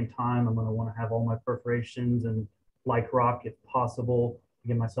same time, I'm going to want to have all my perforations and like rock if possible to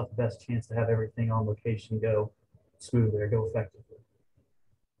give myself the best chance to have everything on location go smoothly or go effectively.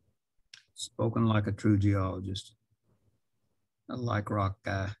 Spoken like a true geologist, a like rock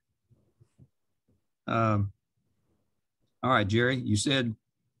guy. All right, Jerry, you said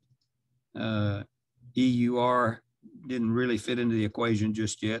EUR didn't really fit into the equation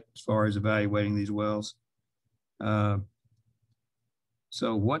just yet as far as evaluating these wells.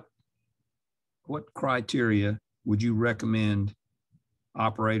 So what criteria would you recommend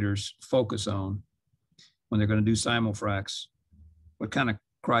operators focus on when they're going to do Simul-Fracs? What kind of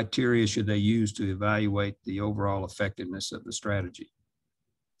criteria should they use to evaluate the overall effectiveness of the strategy?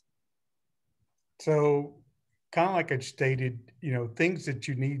 So kind of like I stated, things that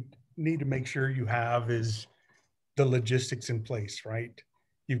you need to make sure you have is the logistics in place, right?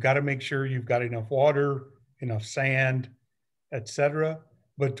 You've got to make sure you've got enough water, enough sand, etc.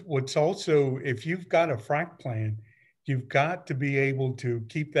 But what's also, if you've got a frac plan, you've got to be able to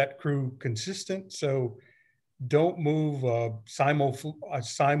keep that crew consistent. So don't move a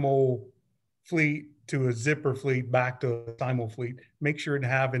simul fleet to a zipper fleet back to a simul fleet. Make sure to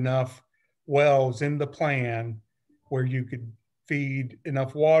have enough wells in the plan where you could feed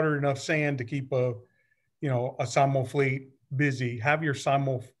enough water, enough sand to keep a simul fleet busy. Have your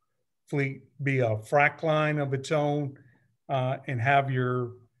simul fleet be a frac line of its own, and have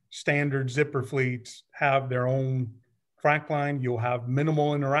your standard zipper fleets have their own frac line. You'll have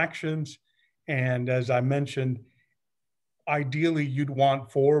minimal interactions. And as I mentioned, ideally you'd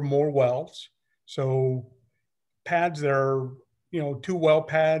want 4 more wells. So pads that are, 2 well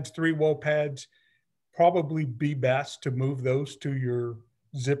pads, 3 well pads, probably be best to move those to your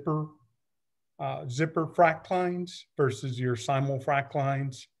zipper frac lines versus your simul frac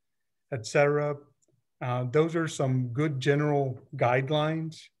lines, etc. Those are some good general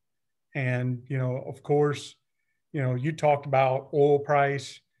guidelines. And, of course, you talked about oil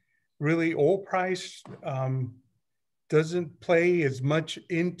price. Really, oil price doesn't play as much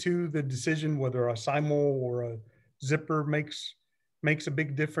into the decision whether a simul or a zipper makes a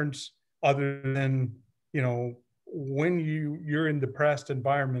big difference, other than, when you're in depressed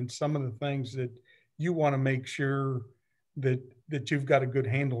environments, some of the things that you want to make sure that you've got a good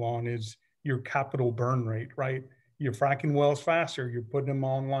handle on is your capital burn rate, right? You're fracking wells faster, you're putting them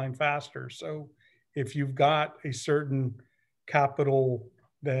online faster. So if you've got a certain capital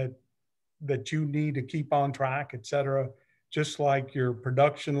that you need to keep on track, et cetera, just like your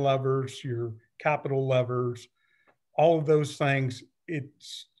production levers, your capital levers, all of those things,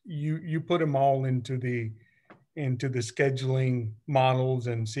 it's you put them all into the scheduling models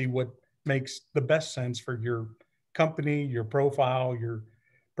and see what makes the best sense for your company, your profile, your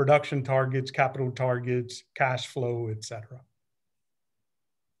production targets, capital targets, cash flow, et cetera.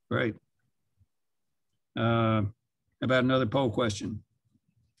 Great. About another poll question.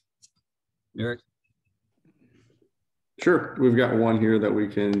 Derek? Sure. We've got one here that we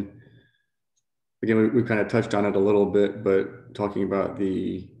can, again, we kind of touched on it a little bit, but talking about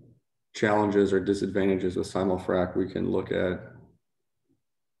the challenges or disadvantages with Simul-Frac, we can look at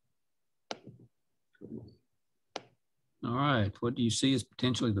All right. What do you see as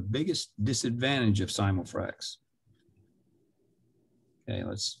potentially the biggest disadvantage of Simul-Fracs? Okay,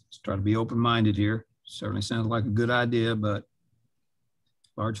 let's try to be open-minded here. Certainly sounds like a good idea, but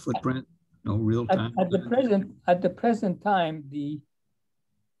large footprint, no real time. At the present time, the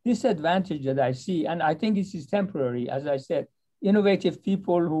disadvantage that I see, and I think this is temporary, as I said, innovative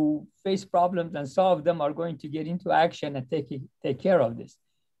people who face problems and solve them are going to get into action and take care of this.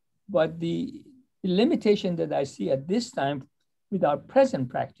 But the limitation that I see at this time with our present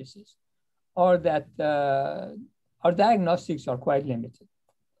practices are that our diagnostics are quite limited.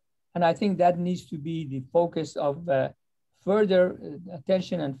 And I think that needs to be the focus of further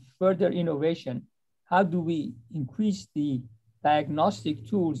attention and further innovation. How do we increase the diagnostic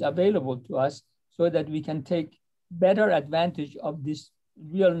tools available to us so that we can take better advantage of this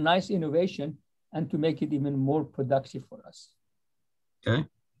real nice innovation and to make it even more productive for us? Okay.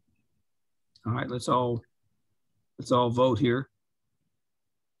 All right, let's all vote here.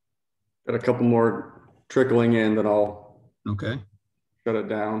 Got a couple more trickling in, then I'll shut it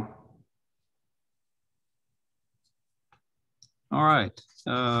down. All right.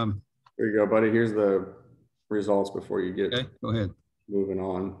 Here you go, buddy. Here's the results before you get go ahead. Moving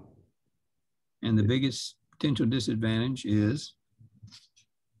on. And the biggest potential disadvantage is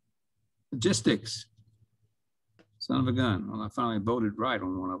logistics. Son of a gun. Well, I finally voted right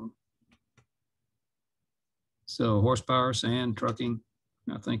on one of them. So horsepower, sand, trucking.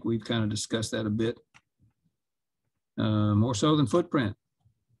 I think we've kind of discussed that a bit. More so than footprint.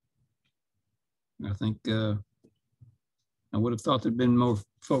 I think I would have thought there'd been more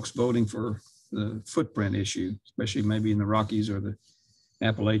folks voting for the footprint issue, especially maybe in the Rockies or the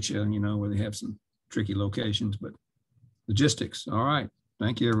Appalachia, you know, where they have some tricky locations, but logistics. All right.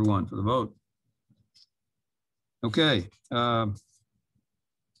 Thank you everyone for the vote. Okay.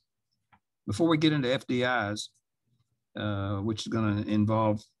 Before we get into FDIs, which is going to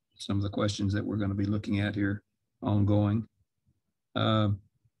involve some of the questions that we're going to be looking at here ongoing.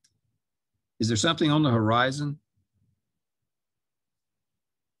 Is there something on the horizon?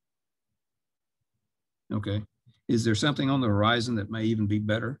 Okay. Is there something on the horizon that may even be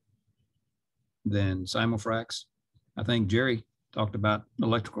better than Simul-Fracs? I think Jerry talked about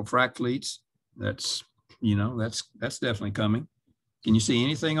electrical frac fleets. That's, you know, that's definitely coming. Can you see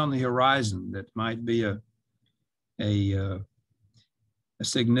anything on the horizon that might be a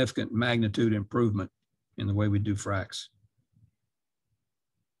significant magnitude improvement in the way we do fracs?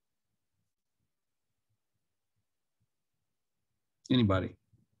 Anybody?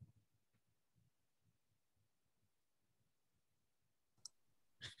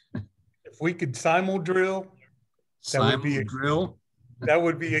 If we could simul drill, that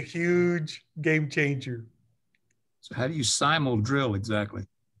would be a huge game changer. So how do you simul drill exactly?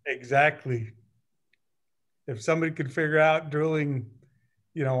 Exactly. If somebody could figure out drilling,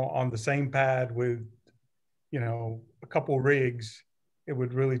 you know, on the same pad with, you know, a couple rigs, it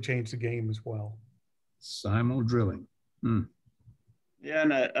would really change the game as well. Simul drilling. Yeah,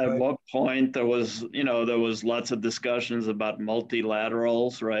 and at one point there was lots of discussions about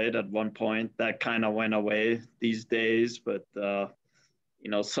multilaterals, right? At one point that kind of went away these days, but you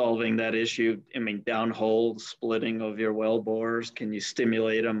know, solving that issue, I mean, downhole splitting of your well bores, can you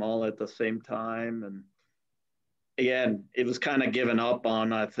stimulate them all at the same time? And again, it was kind of given up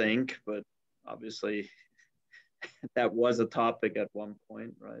on, I think, but obviously that was a topic at one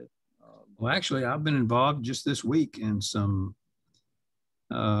point, right? Well, actually, I've been involved just this week in some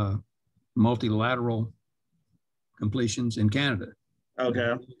multilateral completions in Canada.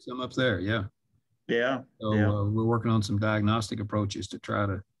 Okay. Some up there, yeah. Yeah. So we're working on some diagnostic approaches to try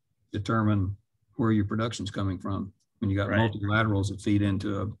to determine where your production's coming from when you got multilaterals that feed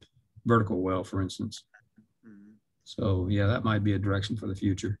into a vertical well, for instance. Mm-hmm. So yeah, that might be a direction for the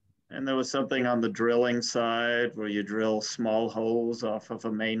future. And there was something on the drilling side where you drill small holes off of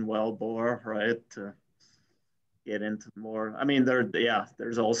a main well bore, right? To get into more, I mean,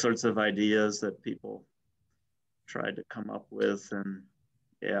 there's all sorts of ideas that people tried to come up with. And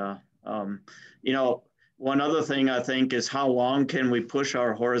you know, one other thing I think is how long can we push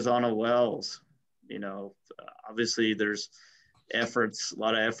our horizontal wells? You know, obviously there's a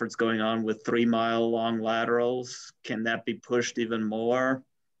lot of efforts going on with 3 mile long laterals. Can that be pushed even more?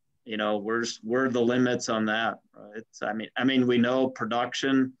 You know, where's the limits on that, right? I mean, we know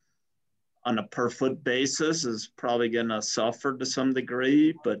production on a per foot basis is probably going to suffer to some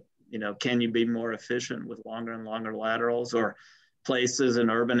degree, but you know, can you be more efficient with longer and longer laterals, or places in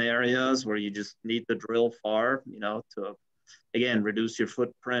urban areas where you just need to drill far, you know, to again reduce your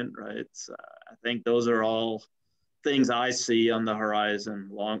footprint, right? I think those are all things I see on the horizon,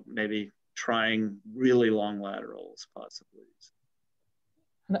 maybe trying really long laterals possibly.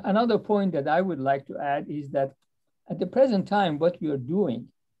 Another point that I would like to add is that at the present time, what we are doing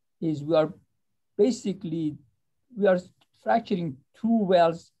is we are fracturing two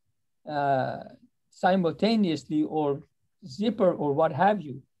wells simultaneously, or zipper or what have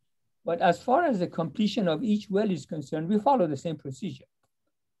you. But as far as the completion of each well is concerned, we follow the same procedure.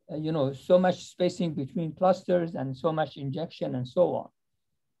 So much spacing between clusters and so much injection and so on.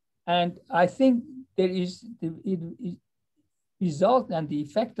 And I think there is the result and the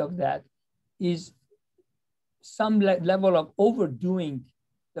effect of that is some level of overdoing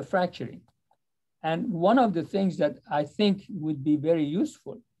the fracturing. And one of the things that I think would be very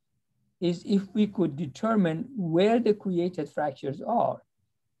useful is if we could determine where the created fractures are.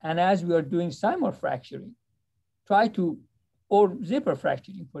 And as we are doing simul-fracturing, or zipper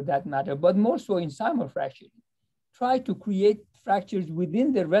fracturing for that matter, but more so in simul-fracturing, try to create fractures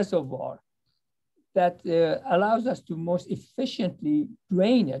within the reservoir that allows us to most efficiently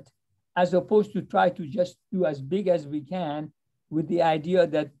drain it, as opposed to try to just do as big as we can with the idea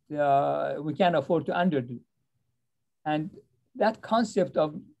that we can't afford to underdo. And that concept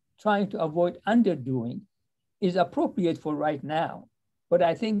of trying to avoid underdoing is appropriate for right now, but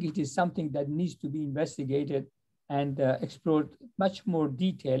I think it is something that needs to be investigated and explored much more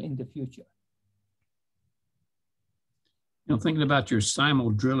detail in the future. Thinking about your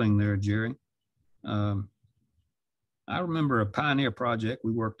simul drilling there, Jerry, I remember a Pioneer project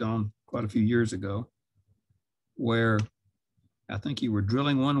we worked on quite a few years ago, where I think you were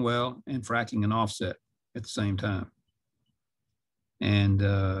drilling one well and fracking an offset at the same time. And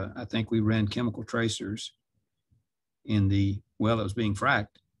I think we ran chemical tracers in the well that was being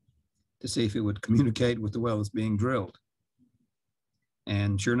fracked to see if it would communicate with the well that's being drilled.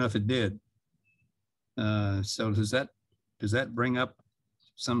 And sure enough, it did. So does that bring up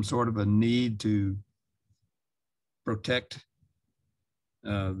some sort of a need to protect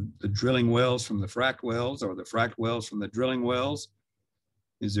the drilling wells from the fracked wells, or the fracked wells from the drilling wells?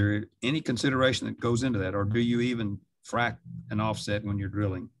 Is there any consideration that goes into that, or do you even frack an offset when you're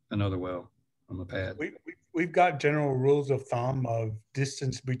drilling another well on the pad? We've got general rules of thumb of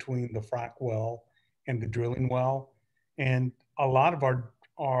distance between the frack well and the drilling well. And a lot of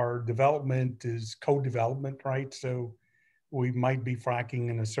our development is co-development, right? So we might be fracking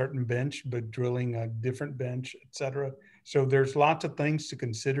in a certain bench, but drilling a different bench, et cetera. So there's lots of things to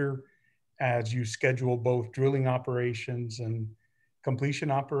consider as you schedule both drilling operations and completion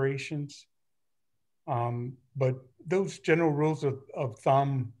operations. But those general rules of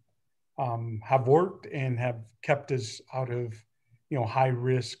thumb have worked and have kept us out of, high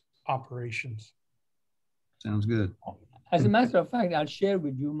risk operations. Sounds good. As a matter of fact, I'll share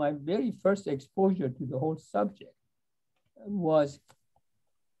with you my very first exposure to the whole subject was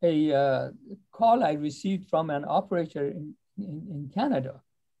a call I received from an operator in Canada,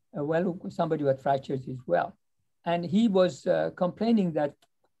 somebody who had fractured his well. And he was complaining that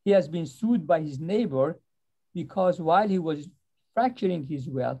he has been sued by his neighbor because while he was fracturing his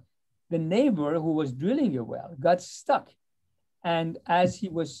well, the neighbor who was drilling a well got stuck. And as he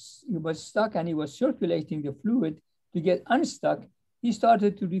was stuck and he was circulating the fluid to get unstuck, he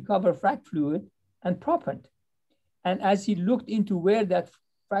started to recover frac fluid and proppant. And as he looked into where that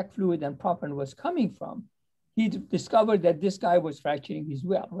frac fluid and proppant was coming from, he discovered that this guy was fracturing his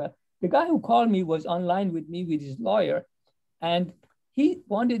well. Well, the guy who called me was online with me with his lawyer, and he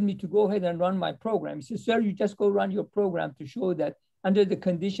wanted me to go ahead and run my program. He said, sir, you just go run your program to show that under the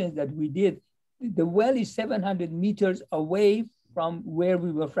conditions that we did, the well is 700 meters away from where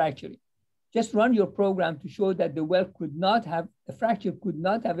we were fracturing. Just run your program to show that the fracture could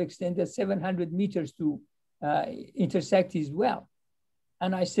not have extended 700 meters to intersect his well.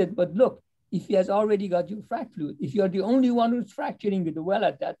 And I said, but look, if he has already got your frac fluid, if you're the only one who's fracturing the well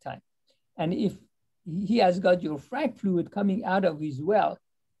at that time, and if he has got your frac fluid coming out of his well,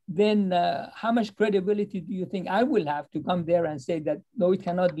 then how much credibility do you think I will have to come there and say that, no, it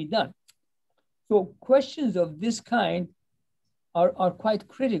cannot be done? So questions of this kind are quite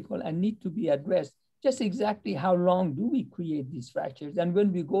critical and need to be addressed. Just exactly how long do we create these fractures? And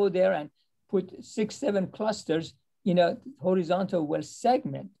when we go there and put 6, 7 clusters in a horizontal well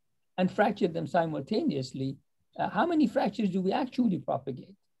segment and fracture them simultaneously, how many fractures do we actually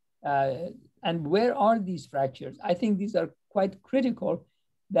propagate? And where are these fractures? I think these are quite critical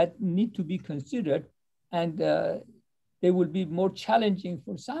that need to be considered, and they will be more challenging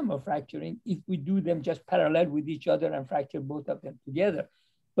for simul-fracturing if we do them just parallel with each other and fracture both of them together.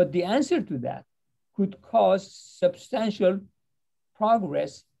 But the answer to that could cause substantial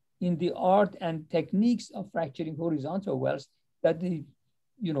progress in the art and techniques of fracturing horizontal wells that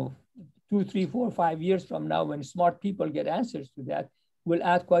 2, 3, 4, 5 years from now, when smart people get answers to that, will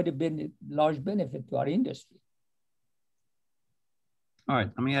add quite a large benefit to our industry. All right,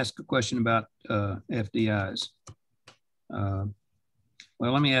 let me ask a question about FDIs. Well,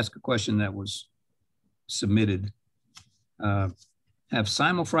 let me ask a question that was submitted. Have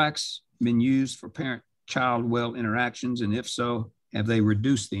Simul-Fracs been used for parent-child well interactions? And if so, have they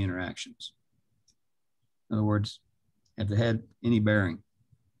reduced the interactions? In other words, have they had any bearing?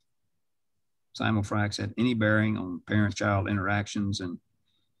 Simul-Fracs had any bearing on parent-child interactions, and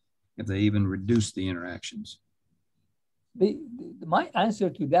have they even reduced the interactions? My answer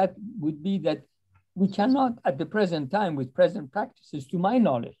to that would be that we cannot, at the present time, with present practices, to my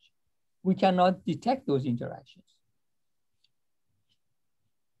knowledge, we cannot detect those interactions.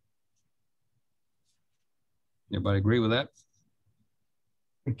 Everybody agree with that?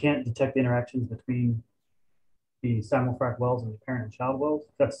 We can't detect the interactions between the Simul-Frac wells and the parent and child wells.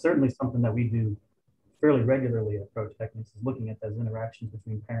 That's certainly something that we do fairly regularly at ProTechnics, is looking at those interactions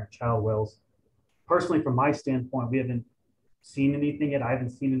between parent-child wells. Personally, from my standpoint, we haven't seen anything yet. I haven't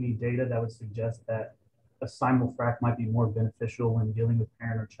seen any data that would suggest that a Simul-Frac might be more beneficial in dealing with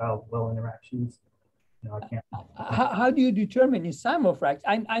parent or child well interactions. You know, I can't. How do you determine in Simul-Fracs?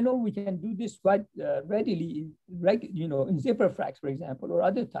 I know we can do this quite readily in zipper fracs, for example, or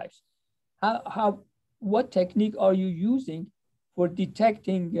other types. What technique are you using for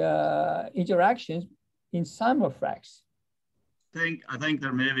detecting interactions in Simul-Fracs? I think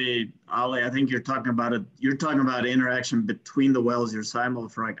there may be, Ali, I think you're talking about it. You're talking about interaction between the wells, your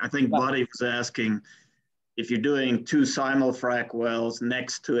Simul-Frac. I think Buddy was asking if you're doing 2 Simul-Frac wells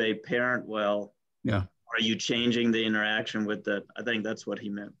next to a parent well. Yeah. Are you changing the interaction with that? I think that's what he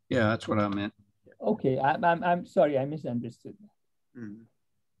meant. Yeah, that's what I meant. Okay, I'm sorry, I misunderstood. Mm-hmm.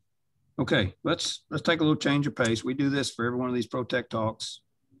 Okay, let's take a little change of pace. We do this for every one of these ProTech talks.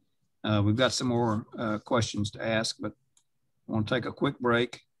 We've got some more questions to ask, but I want to take a quick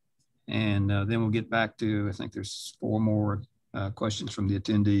break, and then we'll get back to, I think there's 4 more questions from the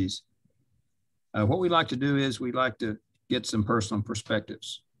attendees. What we like to do is we like to get some personal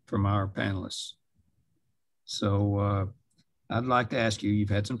perspectives from our panelists. So I'd like to ask you, you've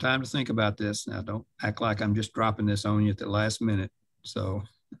had some time to think about this. Now, don't act like I'm just dropping this on you at the last minute. So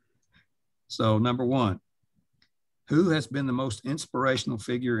number 1, who has been the most inspirational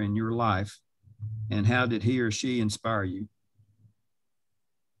figure in your life, and how did he or she inspire you?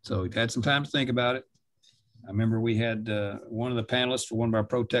 So we've had some time to think about it. I remember we had one of the panelists for one of our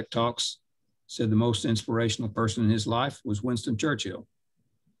ProTech talks said the most inspirational person in his life was Winston Churchill,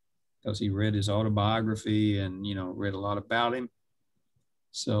 because he read his autobiography and, read a lot about him.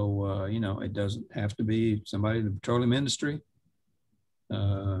 So, it doesn't have to be somebody in the petroleum industry.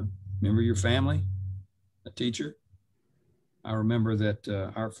 Remember your family, a teacher. I remember that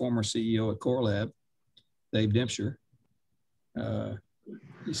our former CEO at Core Lab, Dave Dempster,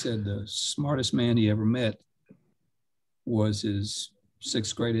 he said the smartest man he ever met was his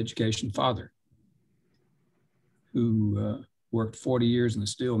 6th grade education father, who worked 40 years in the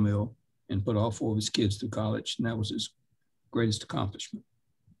steel mill and put all 4 of his kids through college, and that was his greatest accomplishment.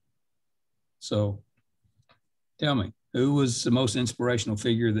 So tell me, who was the most inspirational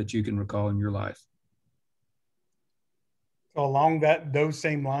figure that you can recall in your life? So along those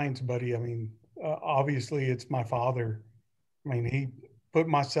same lines, Buddy, I mean, obviously it's my father. I mean, he put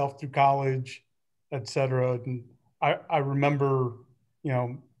myself through college, et cetera. And I remember,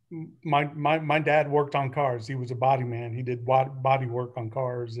 my dad worked on cars. He was a body man. He did body work on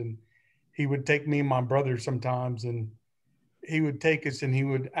cars, and he would take me and my brother sometimes, and he would take us and he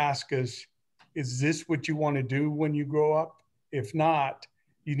would ask us, is this what you want to do when you grow up? If not,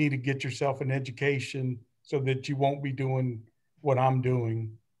 you need to get yourself an education so that you won't be doing what I'm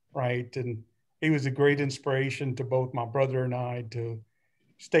doing, right? And he was a great inspiration to both my brother and I to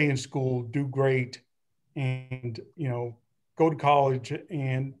stay in school, do great, and, go to college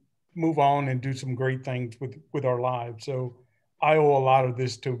and move on and do some great things with our lives. So I owe a lot of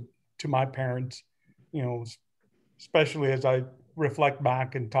this to my parents, especially as I reflect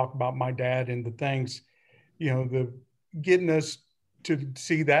back and talk about my dad and the things, the getting us to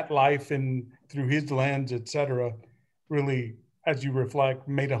see that life and through his lens, et cetera, really, as you reflect,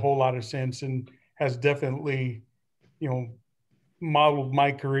 made a whole lot of sense and has definitely, modeled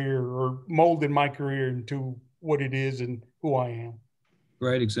my career or molded my career into what it is and who I am.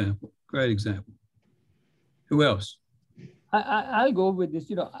 Great example. Great example. Who else? I'll go with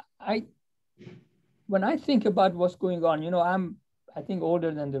this. When I think about what's going on, I'm, I think,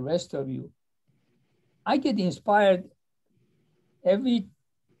 older than the rest of you. I get inspired every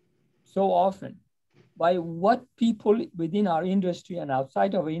so often by what people within our industry and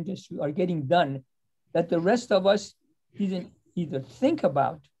outside of our industry are getting done that the rest of us didn't either think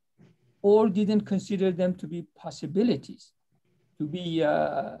about or didn't consider them to be possibilities, to be,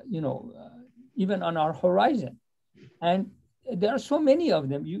 even on our horizon. And there are so many of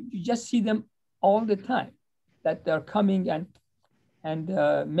them. You just see them all the time, that they're coming and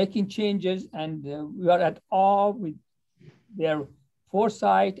making changes, and we are at awe with their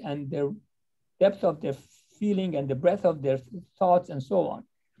foresight and their depth of their feeling and the breadth of their thoughts and so on.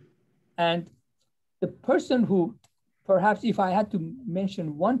 And the person who, perhaps if I had to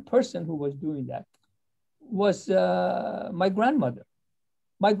mention one person who was doing that, was my grandmother.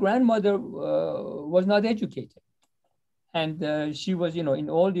 My grandmother was not educated. And she was, in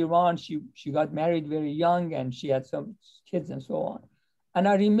old Iran, she got married very young, and she had some kids and so on. And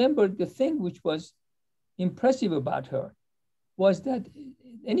I remember the thing which was impressive about her was that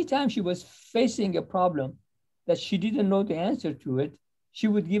anytime she was facing a problem that she didn't know the answer to it, she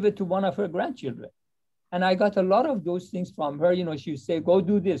would give it to one of her grandchildren. And I got a lot of those things from her. She would say, go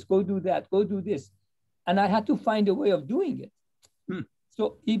do this, go do that, go do this. And I had to find a way of doing it.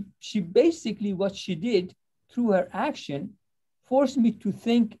 So she basically, what she did through her action, forced me to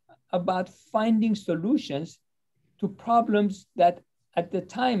think about finding solutions to problems that at the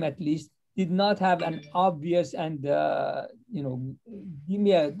time, at least, did not have an obvious and, give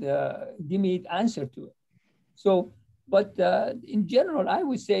me an answer to it. So, but in general, I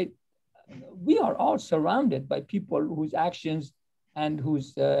would say we are all surrounded by people whose actions and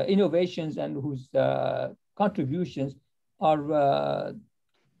whose innovations and whose contributions are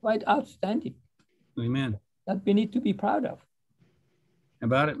quite outstanding. Amen. That we need to be proud of.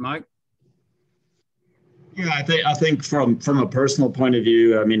 About it, Mike? Yeah, I think from a personal point of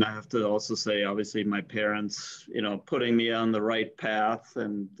view, I mean, I have to also say, obviously, my parents, putting me on the right path,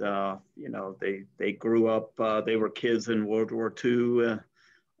 and they grew up, they were kids in World War II.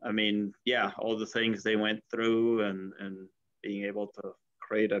 I mean, yeah, all the things they went through, and being able to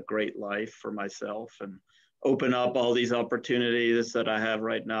create a great life for myself and open up all these opportunities that I have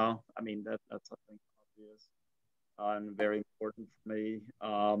right now. I mean, that's something obvious and very important for me.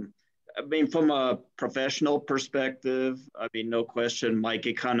 I mean, from a professional perspective, I mean, no question, Mike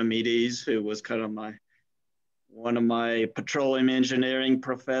Economides, who was kind of one of my petroleum engineering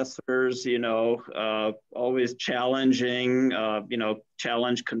professors, always challenging,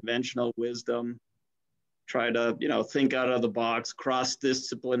 challenge conventional wisdom, try to, think out of the box,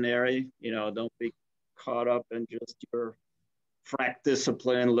 cross-disciplinary, don't be caught up in just your frac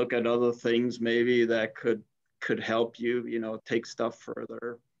discipline, look at other things maybe that could help you, take stuff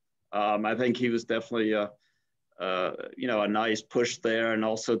further. I think he was definitely a nice push there, and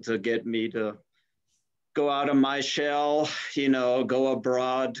also to get me to go out of my shell, go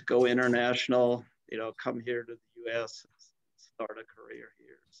abroad, go international, come here to the U.S. and start a career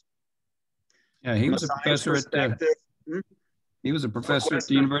here. Yeah, he was a professor he was a professor at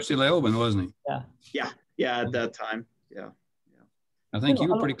the University of Leoben, wasn't he? Yeah, at that time. Yeah. I think you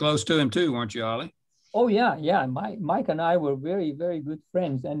were pretty close to him too, weren't you, Ollie? Oh, yeah. Mike and I were very, very good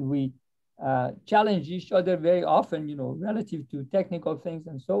friends, and we challenged each other very often, relative to technical things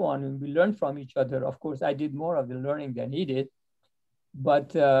and so on. And we learned from each other. Of course, I did more of the learning than he did.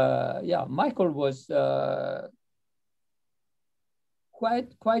 But Michael was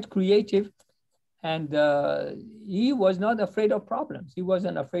quite creative, and he was not afraid of problems. He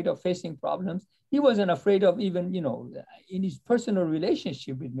wasn't afraid of facing problems. He wasn't afraid of even, in his personal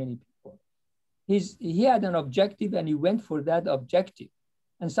relationship with many people. He had an objective, and he went for that objective.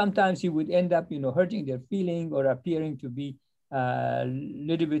 And sometimes he would end up, hurting their feeling or appearing to be a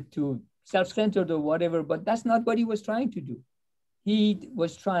little bit too self-centered or whatever, but that's not what he was trying to do. He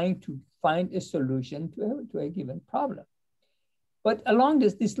was trying to find a solution to a given problem. But along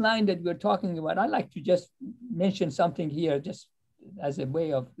this line that we're talking about, I'd like to just mention something here, just as a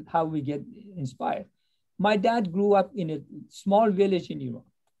way of how we get inspired. My dad grew up in a small village in Iran.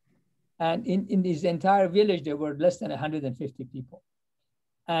 And in his entire village, there were less than 150 people.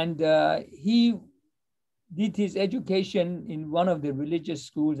 And he did his education in one of the religious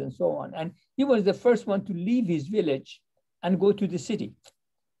schools and so on. And he was the first one to leave his village and go to the city.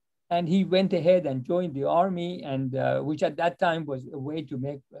 And he went ahead and joined the army, and which at that time was a way to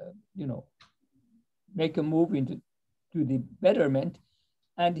make a move to the betterment.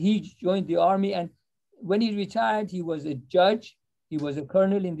 And he joined the army. And when he retired, he was a judge. He was a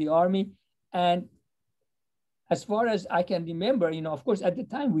colonel in the army. And as far as I can remember, of course, at the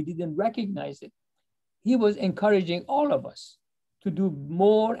time, we didn't recognize it. He was encouraging all of us to do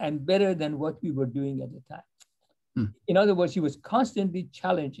more and better than what we were doing at the time. In other words, he was constantly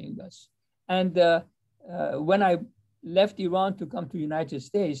challenging us. And when I left Iran to come to United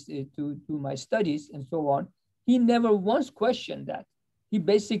States to do my studies and so on, he never once questioned that. He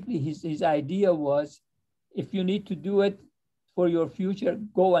basically, his idea was, if you need to do it for your future,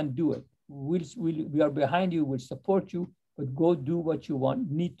 go and do it. We are behind you, we'll support you, but go do what you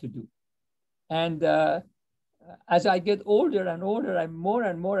need to do. And as I get older and older, I more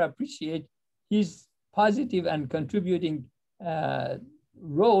and more appreciate his positive and contributing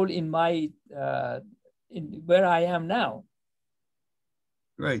role in my in where I am now.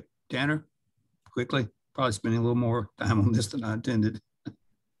 Great. Tanner, quickly, probably spending a little more time on this than I intended.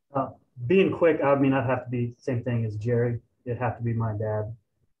 Being quick, I mean, I'd have to be the same thing as Jerry. It'd have to be my dad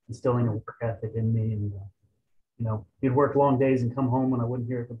instilling a work ethic in me. And, you know, he'd work long days and come home and I wouldn't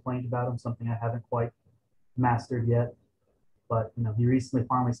hear a complaint about him, something I haven't quite mastered yet. But, you know, he recently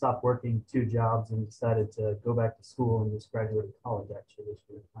finally stopped working 2 jobs and decided to go back to school and just graduated college actually this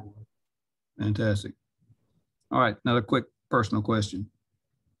year, finally. Fantastic. All right, another quick personal question.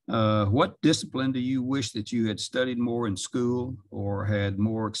 What discipline do you wish that you had studied more in school or had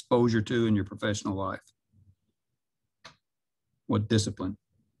more exposure to in your professional life? What discipline?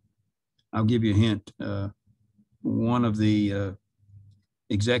 I'll give you a hint. One of the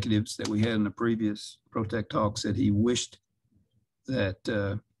executives that we had in the previous ProTechTalks said he wished that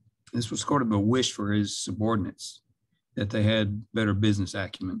this was sort of a wish for his subordinates, that they had better business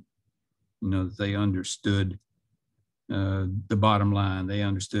acumen, you know, that they understood the bottom line, they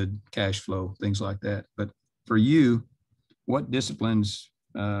understood cash flow, things like that. But for you, what disciplines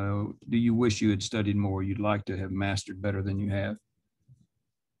do you wish you had studied more, you'd like to have mastered better than you have?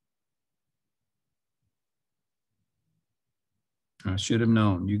 I should have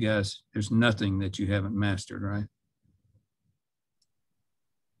known. You guys, there's nothing that you haven't mastered, right?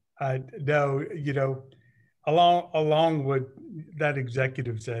 No, you know, along with that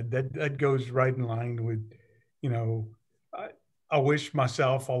executive said, that goes right in line with, you know, I wish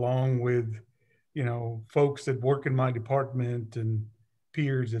myself, along with, you know, folks that work in my department and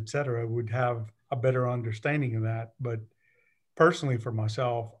peers, et cetera, would have a better understanding of that. But personally for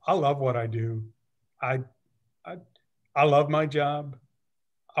myself, I love what I do. I love my job.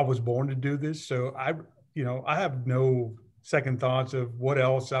 I was born to do this. So you know, I have no second thoughts of what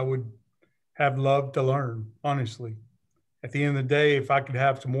else I would have loved to learn, honestly. At the end of the day, if I could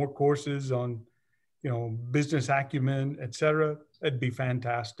have some more courses on, you know, business acumen, et cetera, it'd be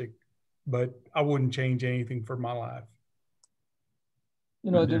fantastic. But I wouldn't change anything for my life. You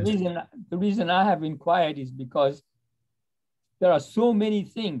know, the reason I have inquired is because there are so many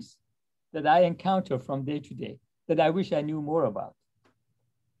things that I encounter from day to day that I wish I knew more about.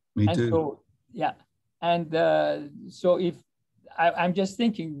 Me too. So, yeah. And so if I'm just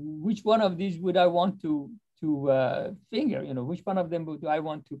thinking, which one of these would I want to finger? You know, which one of them do I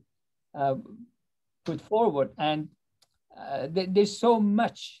want to put forward? And there's so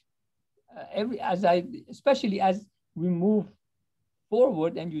much. Especially as we move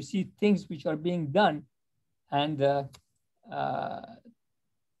forward, and you see things which are being done, and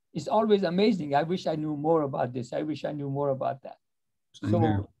it's always amazing. I wish I knew more about this. I wish I knew more about that. Same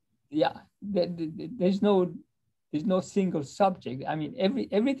here. Yeah, there's no single subject. I mean,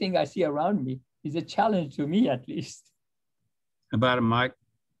 everything I see around me is a challenge to me, at least. How about it, Mike?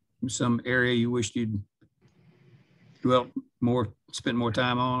 Some area you wished you'd spent more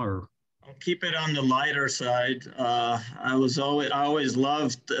time on, or? I'll keep it on the lighter side. I always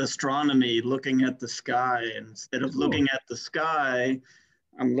loved astronomy, looking at the sky. And instead of looking at the sky,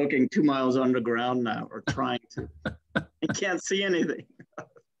 I'm looking 2 miles underground now, or trying to. I can't see anything.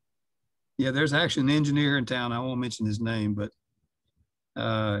 Yeah, there's actually an engineer in town. I won't mention his name, but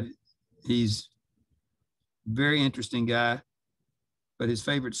he's a very interesting guy. But his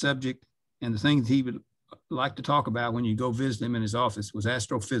favorite subject and the things he would like to talk about when you go visit him in his office was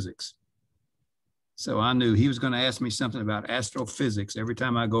astrophysics. So I knew he was going to ask me something about astrophysics every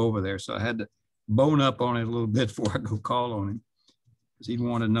time I go over there. So I had to bone up on it a little bit before I go call on him, because he'd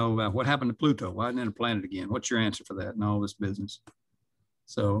want to know about what happened to Pluto. Why isn't it a planet again? What's your answer for that and all this business?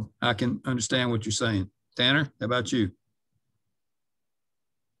 So I can understand what you're saying. Tanner, how about you?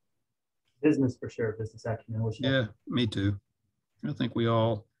 Business for sure, business acumen. Yeah, me too. I think we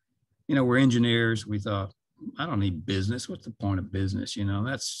all, you know, we're engineers. We thought, I don't need business. What's the point of business? You know,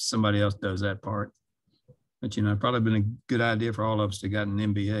 that's somebody else does that part. But, you know, probably been a good idea for all of us to get an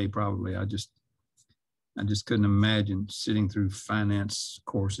MBA, probably. I just couldn't imagine sitting through finance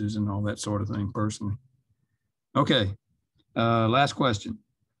courses and all that sort of thing personally. Okay, last question.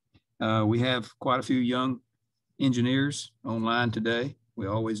 We have quite a few young engineers online today. We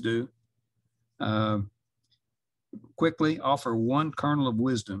always do. Quickly offer one kernel of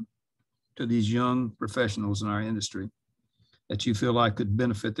wisdom to these young professionals in our industry that you feel like could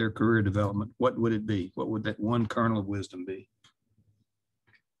benefit their career development, what would it be? What would that one kernel of wisdom be?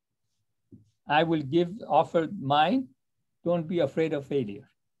 I will offer mine. Don't be afraid of failure.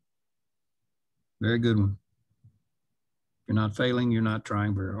 Very good one. If you're not failing, you're not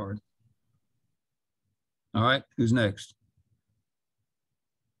trying very hard. All right, who's next?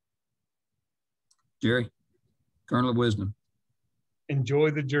 Jerry, kernel of wisdom.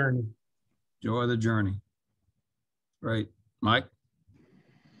 Enjoy the journey. Enjoy the journey. Great. Mike?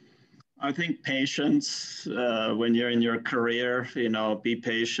 I think patience, when you're in your career, be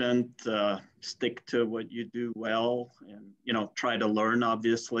patient, stick to what you do well, and, try to learn,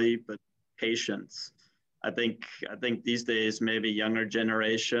 obviously, but patience. I think these days, maybe younger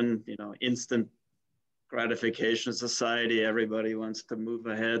generation, instant gratification society, everybody wants to move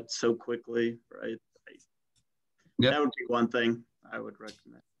ahead so quickly, right? Yep. That would be one thing I would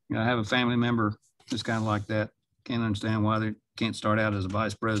recommend. I have a family member that's kind of like that. Can't understand why they can't start out as a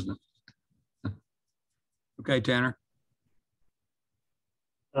vice president. Okay, Tanner.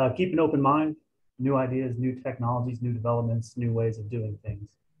 Keep an open mind, new ideas, new technologies, new developments, new ways of doing things.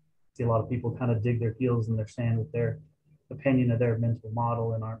 See a lot of people kind of dig their heels in their sand with their opinion of their mental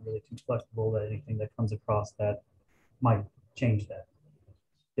model and aren't really too flexible that anything that comes across that might change that,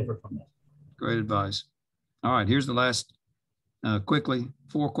 differ from that. Great advice. All right, here's the last, quickly,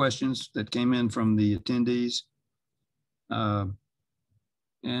 4 questions that came in from the attendees. And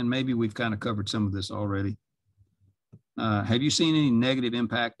maybe we've kind of covered some of this already. Have you seen any negative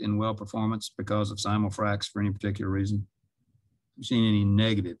impact in well performance because of Simul-Fracs for any particular reason? Have you seen any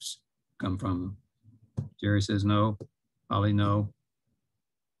negatives come from them? Jerry says no. Holly, no.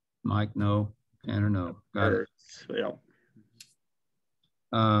 Mike, no. Tanner, no. Got it. Yeah.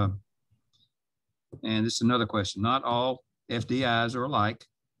 And this is another question. Not all FDIs are alike.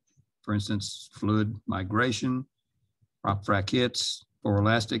 For instance, fluid migration, prop frac hits, or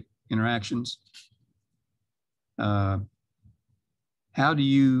elastic interactions. How do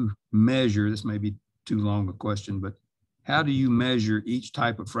you measure, this may be too long a question, but how do you measure each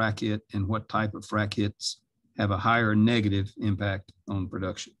type of frac hit and what type of frac hits have a higher negative impact on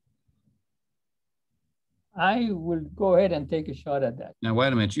production? I will go ahead and take a shot at that. Now,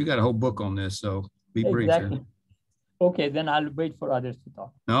 wait a minute, you got a whole book on this, so be brief Exactly. here. Okay, then I'll wait for others to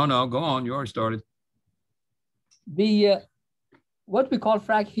talk. No, go on, you already started. What we call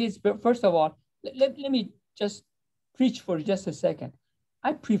frac hits, but first of all, let me just preach for just a second.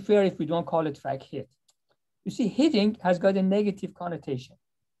 I prefer if we don't call it frac hit. You see, hitting has got a negative connotation.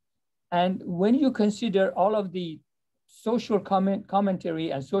 And when you consider all of the social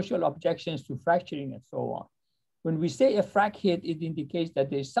commentary and social objections to fracturing and so on, when we say a frac hit, it indicates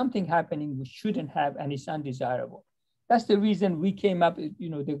that there's something happening we shouldn't have and it's undesirable. That's the reason we came up,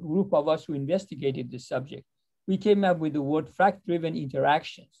 the group of us who investigated the subject, we came up with the word frac-driven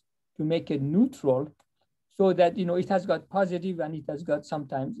interactions to make it neutral so that, it has got positive and it has got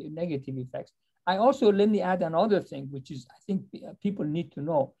sometimes negative effects. Let me add another thing, which is, I think people need to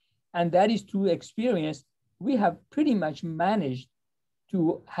know, and that is through experience, we have pretty much managed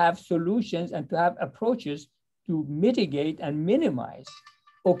to have solutions and to have approaches to mitigate and minimize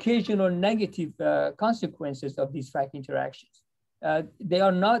occasional negative consequences of these frac interactions. They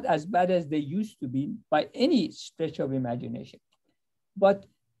are not as bad as they used to be by any stretch of imagination. But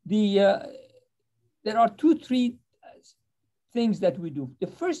there are 2-3 things that we do. The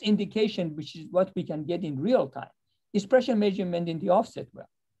first indication, which is what we can get in real time, is pressure measurement in the offset well.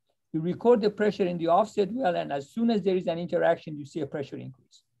 You record the pressure in the offset well, and as soon as there is an interaction, you see a pressure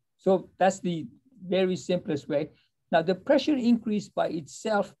increase. So that's the very simplest way. Now, the pressure increase by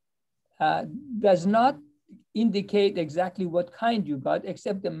itself does not indicate exactly what kind you got,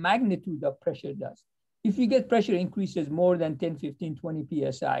 except the magnitude of pressure does. If you get pressure increases more than 10, 15,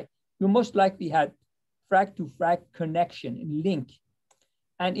 20 PSI, you most likely had frac to frac connection, link.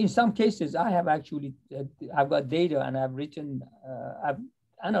 And in some cases, I have actually, I've got data and I've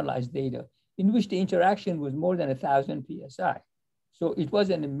analyzed data in which the interaction was more than 1,000 PSI. So it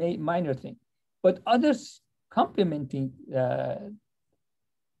wasn't a minor thing. But others complementing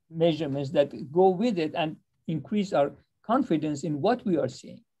measurements that go with it and increase our confidence in what we are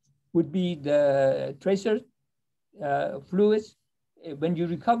seeing would be the tracer fluids. When you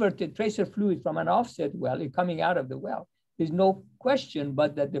recover the tracer fluid from an offset well, coming out of the well, there's no question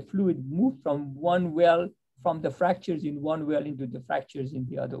but that the fluid moved from one well, from the fractures in one well into the fractures in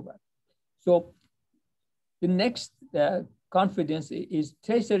the other well. So the next confidence is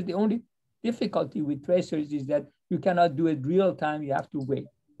tracers. The only difficulty with tracers is that you cannot do it real time, you have to wait.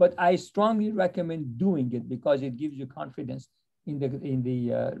 But I strongly recommend doing it because it gives you confidence in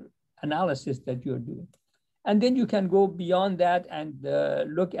the analysis that you're doing. And then you can go beyond that and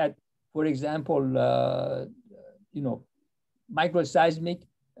look at, for example, microseismic.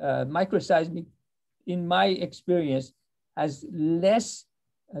 Microseismic, in my experience, has less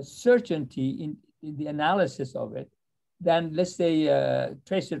certainty in the analysis of it than, let's say,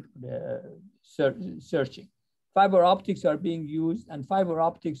 tracer searching. Fiber optics are being used, and fiber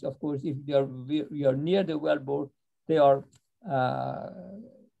optics, of course, if you're near the wellbore, they are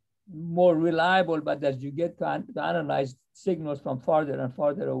more reliable, but as you get to analyze signals from farther and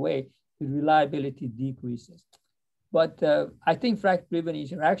farther away, the reliability decreases. But I think frac-driven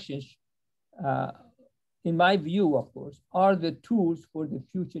interactions, in my view, of course, are the tools for the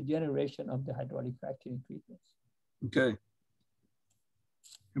future generation of the hydraulic fracturing treatments. Okay.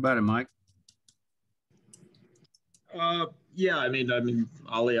 How about it, Mike? Yeah, I mean,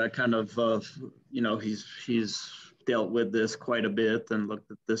 Ali, I kind of, he's dealt with this quite a bit and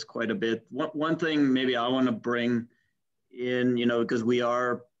looked at this quite a bit. One thing maybe I want to bring in, because we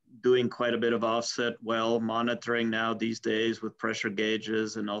are doing quite a bit of offset well monitoring now these days with pressure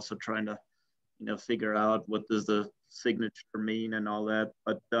gauges, and also trying to, figure out what does the signature mean and all that.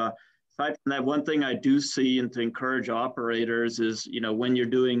 But aside from that, one thing I do see, and to encourage operators, is, when you're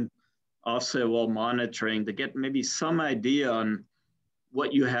doing offset well monitoring, to get maybe some idea on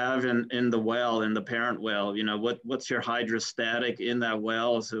what you have in the well, in the parent well, what's your hydrostatic in that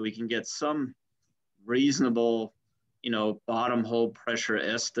well, so we can get some reasonable, bottom hole pressure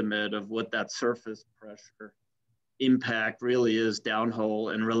estimate of what that surface pressure impact really is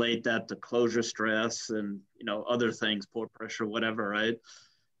downhole, and relate that to closure stress and, other things, pore pressure, whatever, right?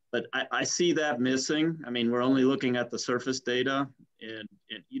 But I see that missing. I mean, we're only looking at the surface data, and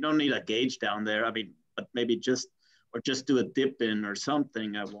you don't need a gauge down there. I mean, but maybe just do a dip in or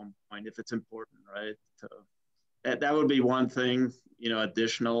something at one point if it's important, right? So that would be one thing,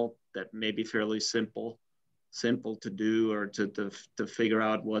 additional, that may be fairly simple to do, or to figure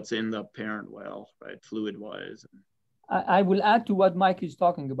out what's in the parent well, right, fluid wise. I will add to what Mike is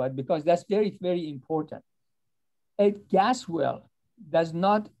talking about, because that's very, very important. A gas well does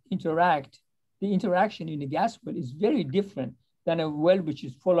not interact. The interaction in a gas well is very different than a well which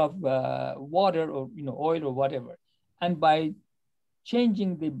is full of water or oil or whatever. And by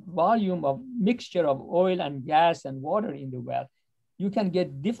changing the volume of mixture of oil and gas and water in the well, you can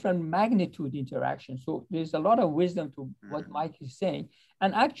get different magnitude interaction. So there's a lot of wisdom to what Mike is saying.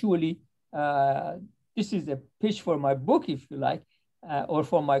 And actually, this is a pitch for my book, if you like, or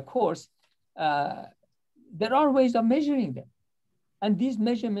for my course. There are ways of measuring them. And these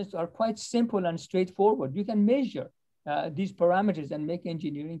measurements are quite simple and straightforward. You can measure these parameters and make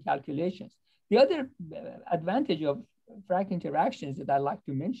engineering calculations. The other advantage of frac interactions that I like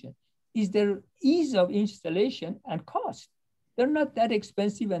to mention is their ease of installation and cost. They're not that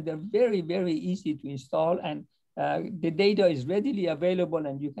expensive, and they're very, very easy to install, and the data is readily available,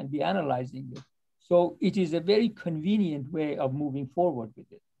 and you can be analyzing it. So it is a very convenient way of moving forward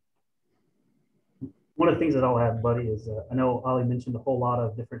with it. One of the things that I'll add, buddy, is I know Ali mentioned a whole lot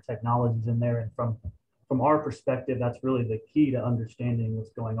of different technologies in there, and from our perspective, that's really the key to understanding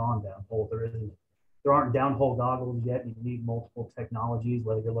what's going on downhole. There aren't downhole goggles yet. You need multiple technologies,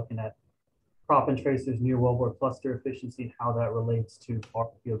 whether you're looking at prop and tracers, near wellbore cluster efficiency, and how that relates to far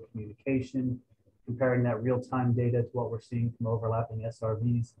field communication, comparing that real-time data to what we're seeing from overlapping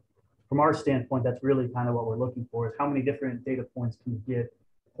SRVs. From our standpoint, that's really kind of what we're looking for, is how many different data points can you get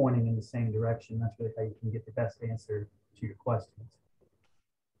pointing in the same direction. That's really how you can get the best answer to your questions.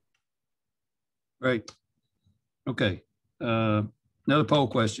 Right. Okay. Another poll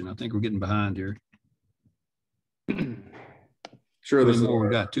question. I think we're getting behind here. Sure. We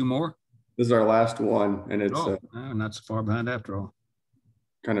got two more. This is our last one, and it's not so far behind after all.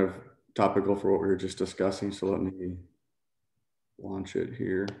 Kind of topical for what we were just discussing. So let me launch it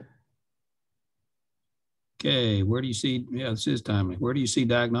here. Okay, where do you see, this is timely. Where do you see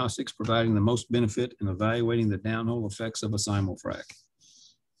diagnostics providing the most benefit in evaluating the downhole effects of a Simul-Frac?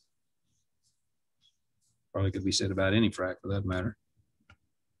 Probably could be said about any frac for that matter.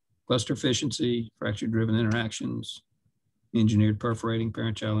 Cluster efficiency, fracture-driven interactions, engineered perforating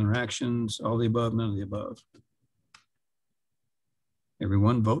parent-child interactions, all the above, none of the above.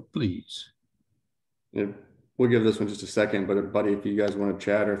 Everyone vote, please. Yeah, we'll give this one just a second, but buddy, if you guys want to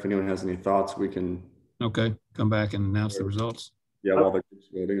chat, or if anyone has any thoughts, we can. Okay, come back and announce the results. Yeah, while the group's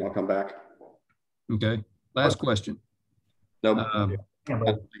voting, I'll come back. Okay, last question. No,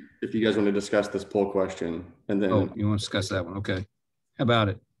 if you guys want to discuss this poll question, and then. Oh, you want to discuss that one? Okay, how about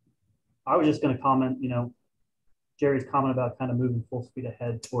it? I was just going to comment, Jerry's comment about kind of moving full speed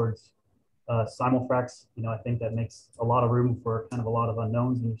ahead towards Simul-Fracs, I think that makes a lot of room for kind of a lot of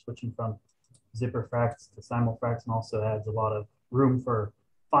unknowns when you're switching from zipper fracs to Simul-Fracs, and also adds a lot of room for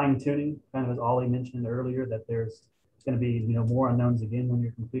fine tuning, kind of as Ollie mentioned earlier, that there's going to be, more unknowns again when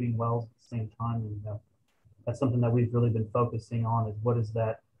you're completing wells at the same time. And that's something that we've really been focusing on, is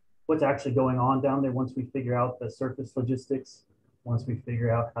what's actually going on down there once we figure out the surface logistics, once we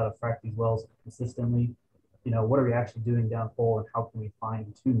figure out how to frac these wells consistently, what are we actually doing down hole, and how can we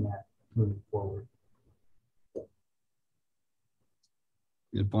fine tune that moving forward.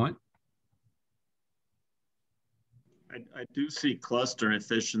 Good point. I do see cluster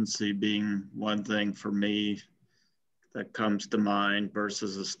efficiency being one thing for me that comes to mind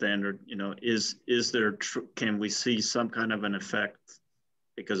versus a standard. Is there, can we see some kind of an effect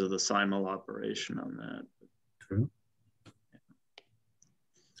because of the simul operation on that? True.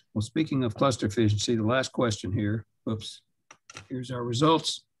 Well, speaking of cluster efficiency, the last question here, oops, here's our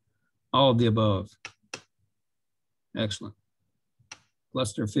results. All of the above. Excellent.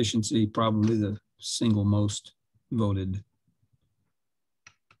 Cluster efficiency, probably the single most voted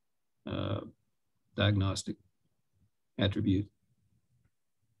diagnostic attribute.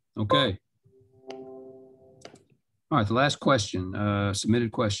 Okay. All right, the last question,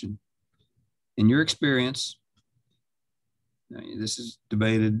 submitted question. In your experience, this is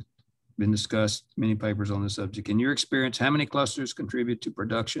debated, been discussed, many papers on the subject. In your experience, how many clusters contribute to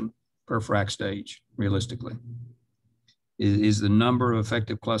production per frac stage, realistically? Is the number of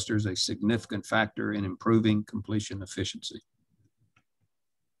effective clusters a significant factor in improving completion efficiency?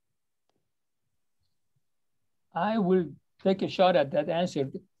 I will take a shot at that answer.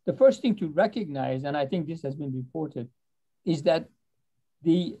 The first thing to recognize, and I think this has been reported, is that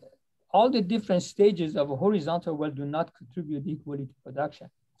all the different stages of a horizontal well do not contribute equally to production.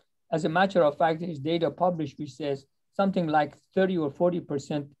 As a matter of fact, there's data published which says something like 30 or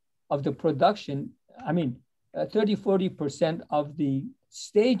 40% of the production, 30-40% of the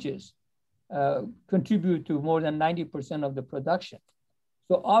stages contribute to more than 90% of the production.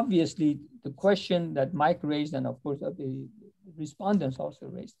 So obviously, the question that Mike raised, and of course the respondents also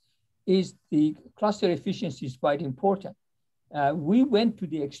raised, is the cluster efficiency is quite important. We went to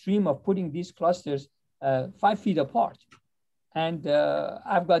the extreme of putting these clusters 5 feet apart. And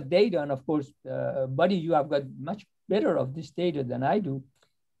I've got data, and of course, Buddy, you have got much better of this data than I do,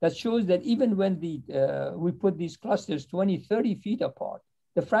 that shows that even when we put these clusters 20, 30 feet apart,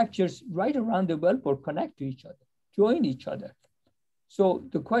 the fractures right around the wellbore connect to each other, join each other. So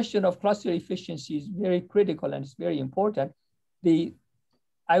the question of cluster efficiency is very critical and it's very important.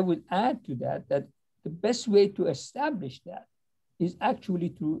 I would add to that the best way to establish that is actually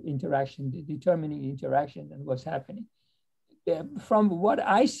through interaction, determining interaction and what's happening. From what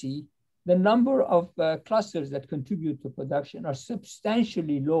I see, the number of clusters that contribute to production are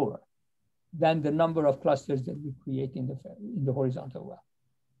substantially lower than the number of clusters that we create in the horizontal well.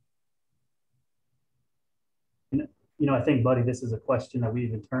 I think, Buddy, this is a question that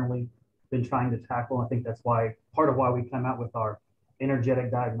we've internally been trying to tackle. I think that's part of why we come out with our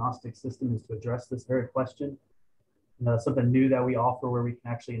energetic diagnostic system, is to address this very question. Something new that we offer, where we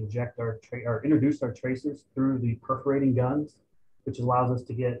can actually inject or introduce our tracers through the perforating guns, which allows us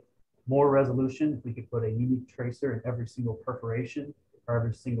to get more resolution. If we could put a unique tracer in every single perforation or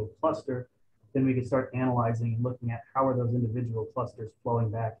every single cluster, then we could start analyzing and looking at how are those individual clusters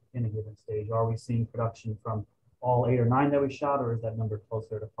flowing back in a given stage. Are we seeing production from all 8 or 9 that we shot, or is that number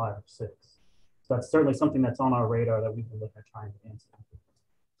closer to 5 or 6? So that's certainly something that's on our radar that we can look at trying to answer.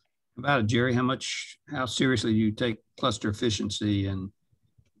 About it, Jerry, how seriously do you take cluster efficiency and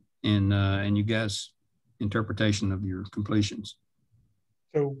you guys' interpretation of your completions?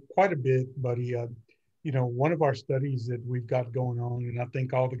 So quite a bit, Buddy. One of our studies that we've got going on, and I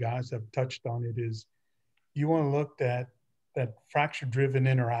think all the guys have touched on it, is you want to look at that fracture-driven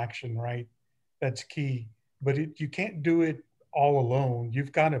interaction, right? That's key. But you can't do it all alone.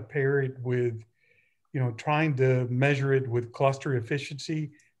 You've got to pair it with, trying to measure it with cluster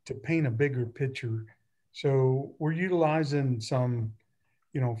efficiency to paint a bigger picture. So we're utilizing some,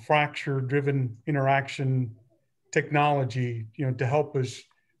 fracture-driven interaction technology, to help us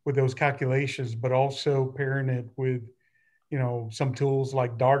with those calculations, but also pairing it with, some tools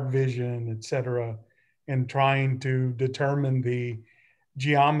like dark vision, et cetera, and trying to determine the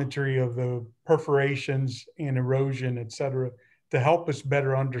geometry of the perforations and erosion, et cetera, to help us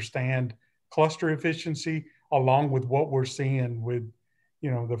better understand cluster efficiency, along with what we're seeing with,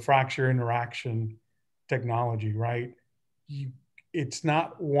 the fracture interaction technology, right? It's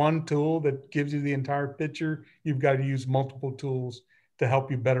not one tool that gives you the entire picture. You've got to use multiple tools to help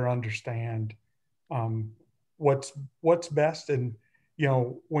you better understand what's best. And you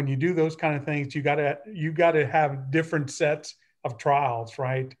know, when you do those kind of things, you gotta have different sets of trials,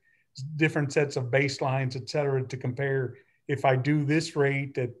 right? Different sets of baselines, et cetera, to compare. If I do this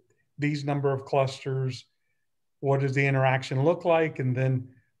rate at these number of clusters, what does the interaction look like? And then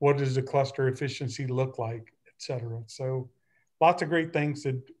what does the cluster efficiency look like, et cetera. So lots of great things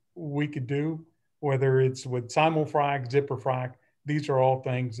that we could do, whether it's with Simul-Frac, Zipper-Frac. These are all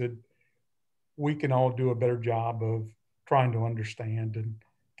things that we can all do a better job of trying to understand and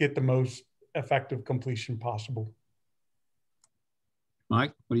get the most effective completion possible.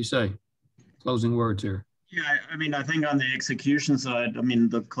 Mike, what do you say? Closing words here. Yeah, I mean, I think on the execution side, I mean,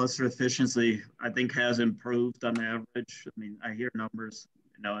 the cluster efficiency, I think, has improved on average. I mean, I hear numbers,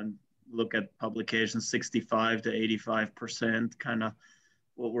 you know, and look at publications, 65 to 85%, kind of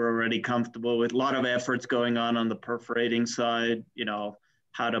what we're already comfortable with. A lot of efforts going on the perforating side, you know,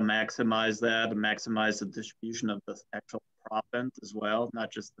 how to maximize that and maximize the distribution of the actual proppant as well, not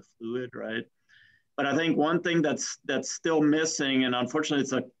just the fluid, right? But I think one thing that's still missing, and unfortunately,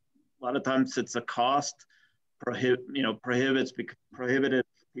 it's a lot of times it's a cost prohibited.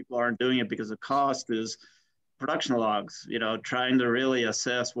 People aren't doing it because of cost. Is production logs. You know, trying to really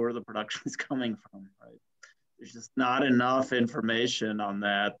assess where the production is coming from. Right? There's just not enough information on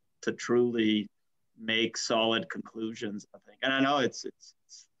that to truly make solid conclusions, I think. And I know it's a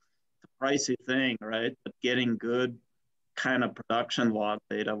pricey thing, right? But getting good kind of production log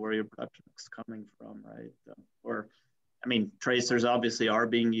data where your production is coming from, right? Or, I mean, tracers obviously are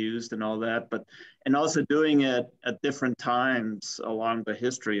being used and all that, but, and also doing it at different times along the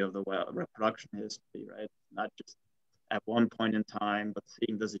history of the well, production history, right? Not just at one point in time, but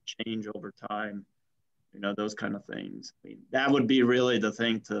seeing does it change over time, you know, those kind of things. I mean, that would be really the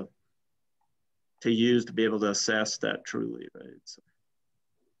thing to use to be able to assess that truly, right? So.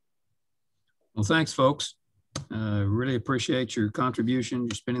 Well, thanks, folks. Really appreciate your contribution.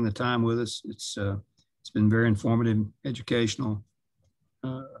 You're spending the time with us. It's been very informative, educational.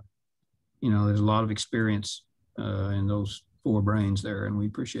 You know, there's a lot of experience in those four brains there, and we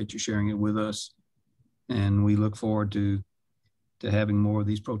appreciate you sharing it with us. And we look forward to having more of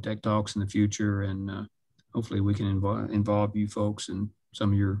these ProTech Talks in the future, and hopefully we can involve you folks and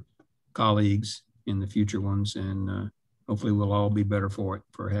some of your colleagues in the future ones, and hopefully we'll all be better for it,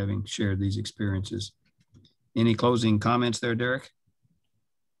 for having shared these experiences. Any closing comments there, Derek?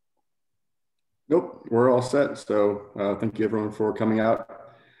 Nope, we're all set. So thank you everyone for coming out.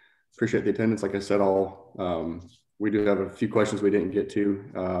 Appreciate the attendance. Like I said, we do have a few questions we didn't get to.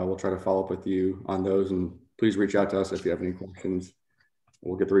 We'll try to follow up with you on those, and please reach out to us if you have any questions.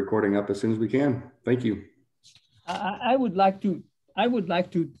 We'll get the recording up as soon as we can. Thank you. I would like to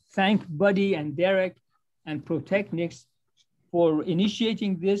thank Buddy and Derek and ProTechnics for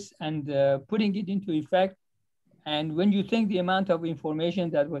initiating this and putting it into effect. And when you think the amount of information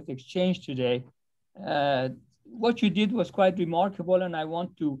that was exchanged today, what you did was quite remarkable. And I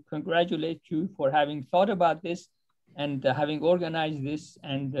want to congratulate you for having thought about this and having organized this.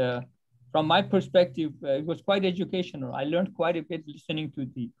 And from my perspective, it was quite educational. I learned quite a bit listening to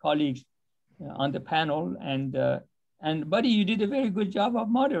the colleagues on the panel. And Buddy, you did a very good job of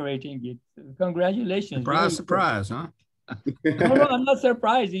moderating it. Congratulations. Surprise, huh? No, I'm not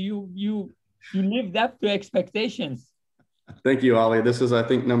surprised. You lived up to expectations. Thank you, Ollie. This is, I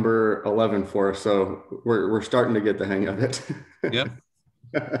think, number 11 for us, so we're starting to get the hang of it. Yep.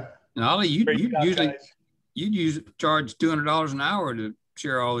 And Ollie, you usually charge $200 an hour to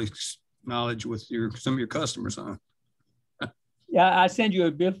share all this knowledge with some of your customers, huh? Yeah, I'll send you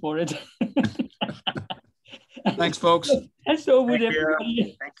a bill for it. Thanks, folks. And so would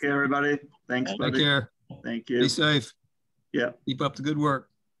everybody. Thank you, everybody. Thanks, buddy. Take care. Thank you. Be safe. Yeah. Keep up the good work.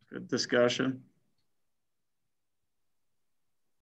 Good discussion.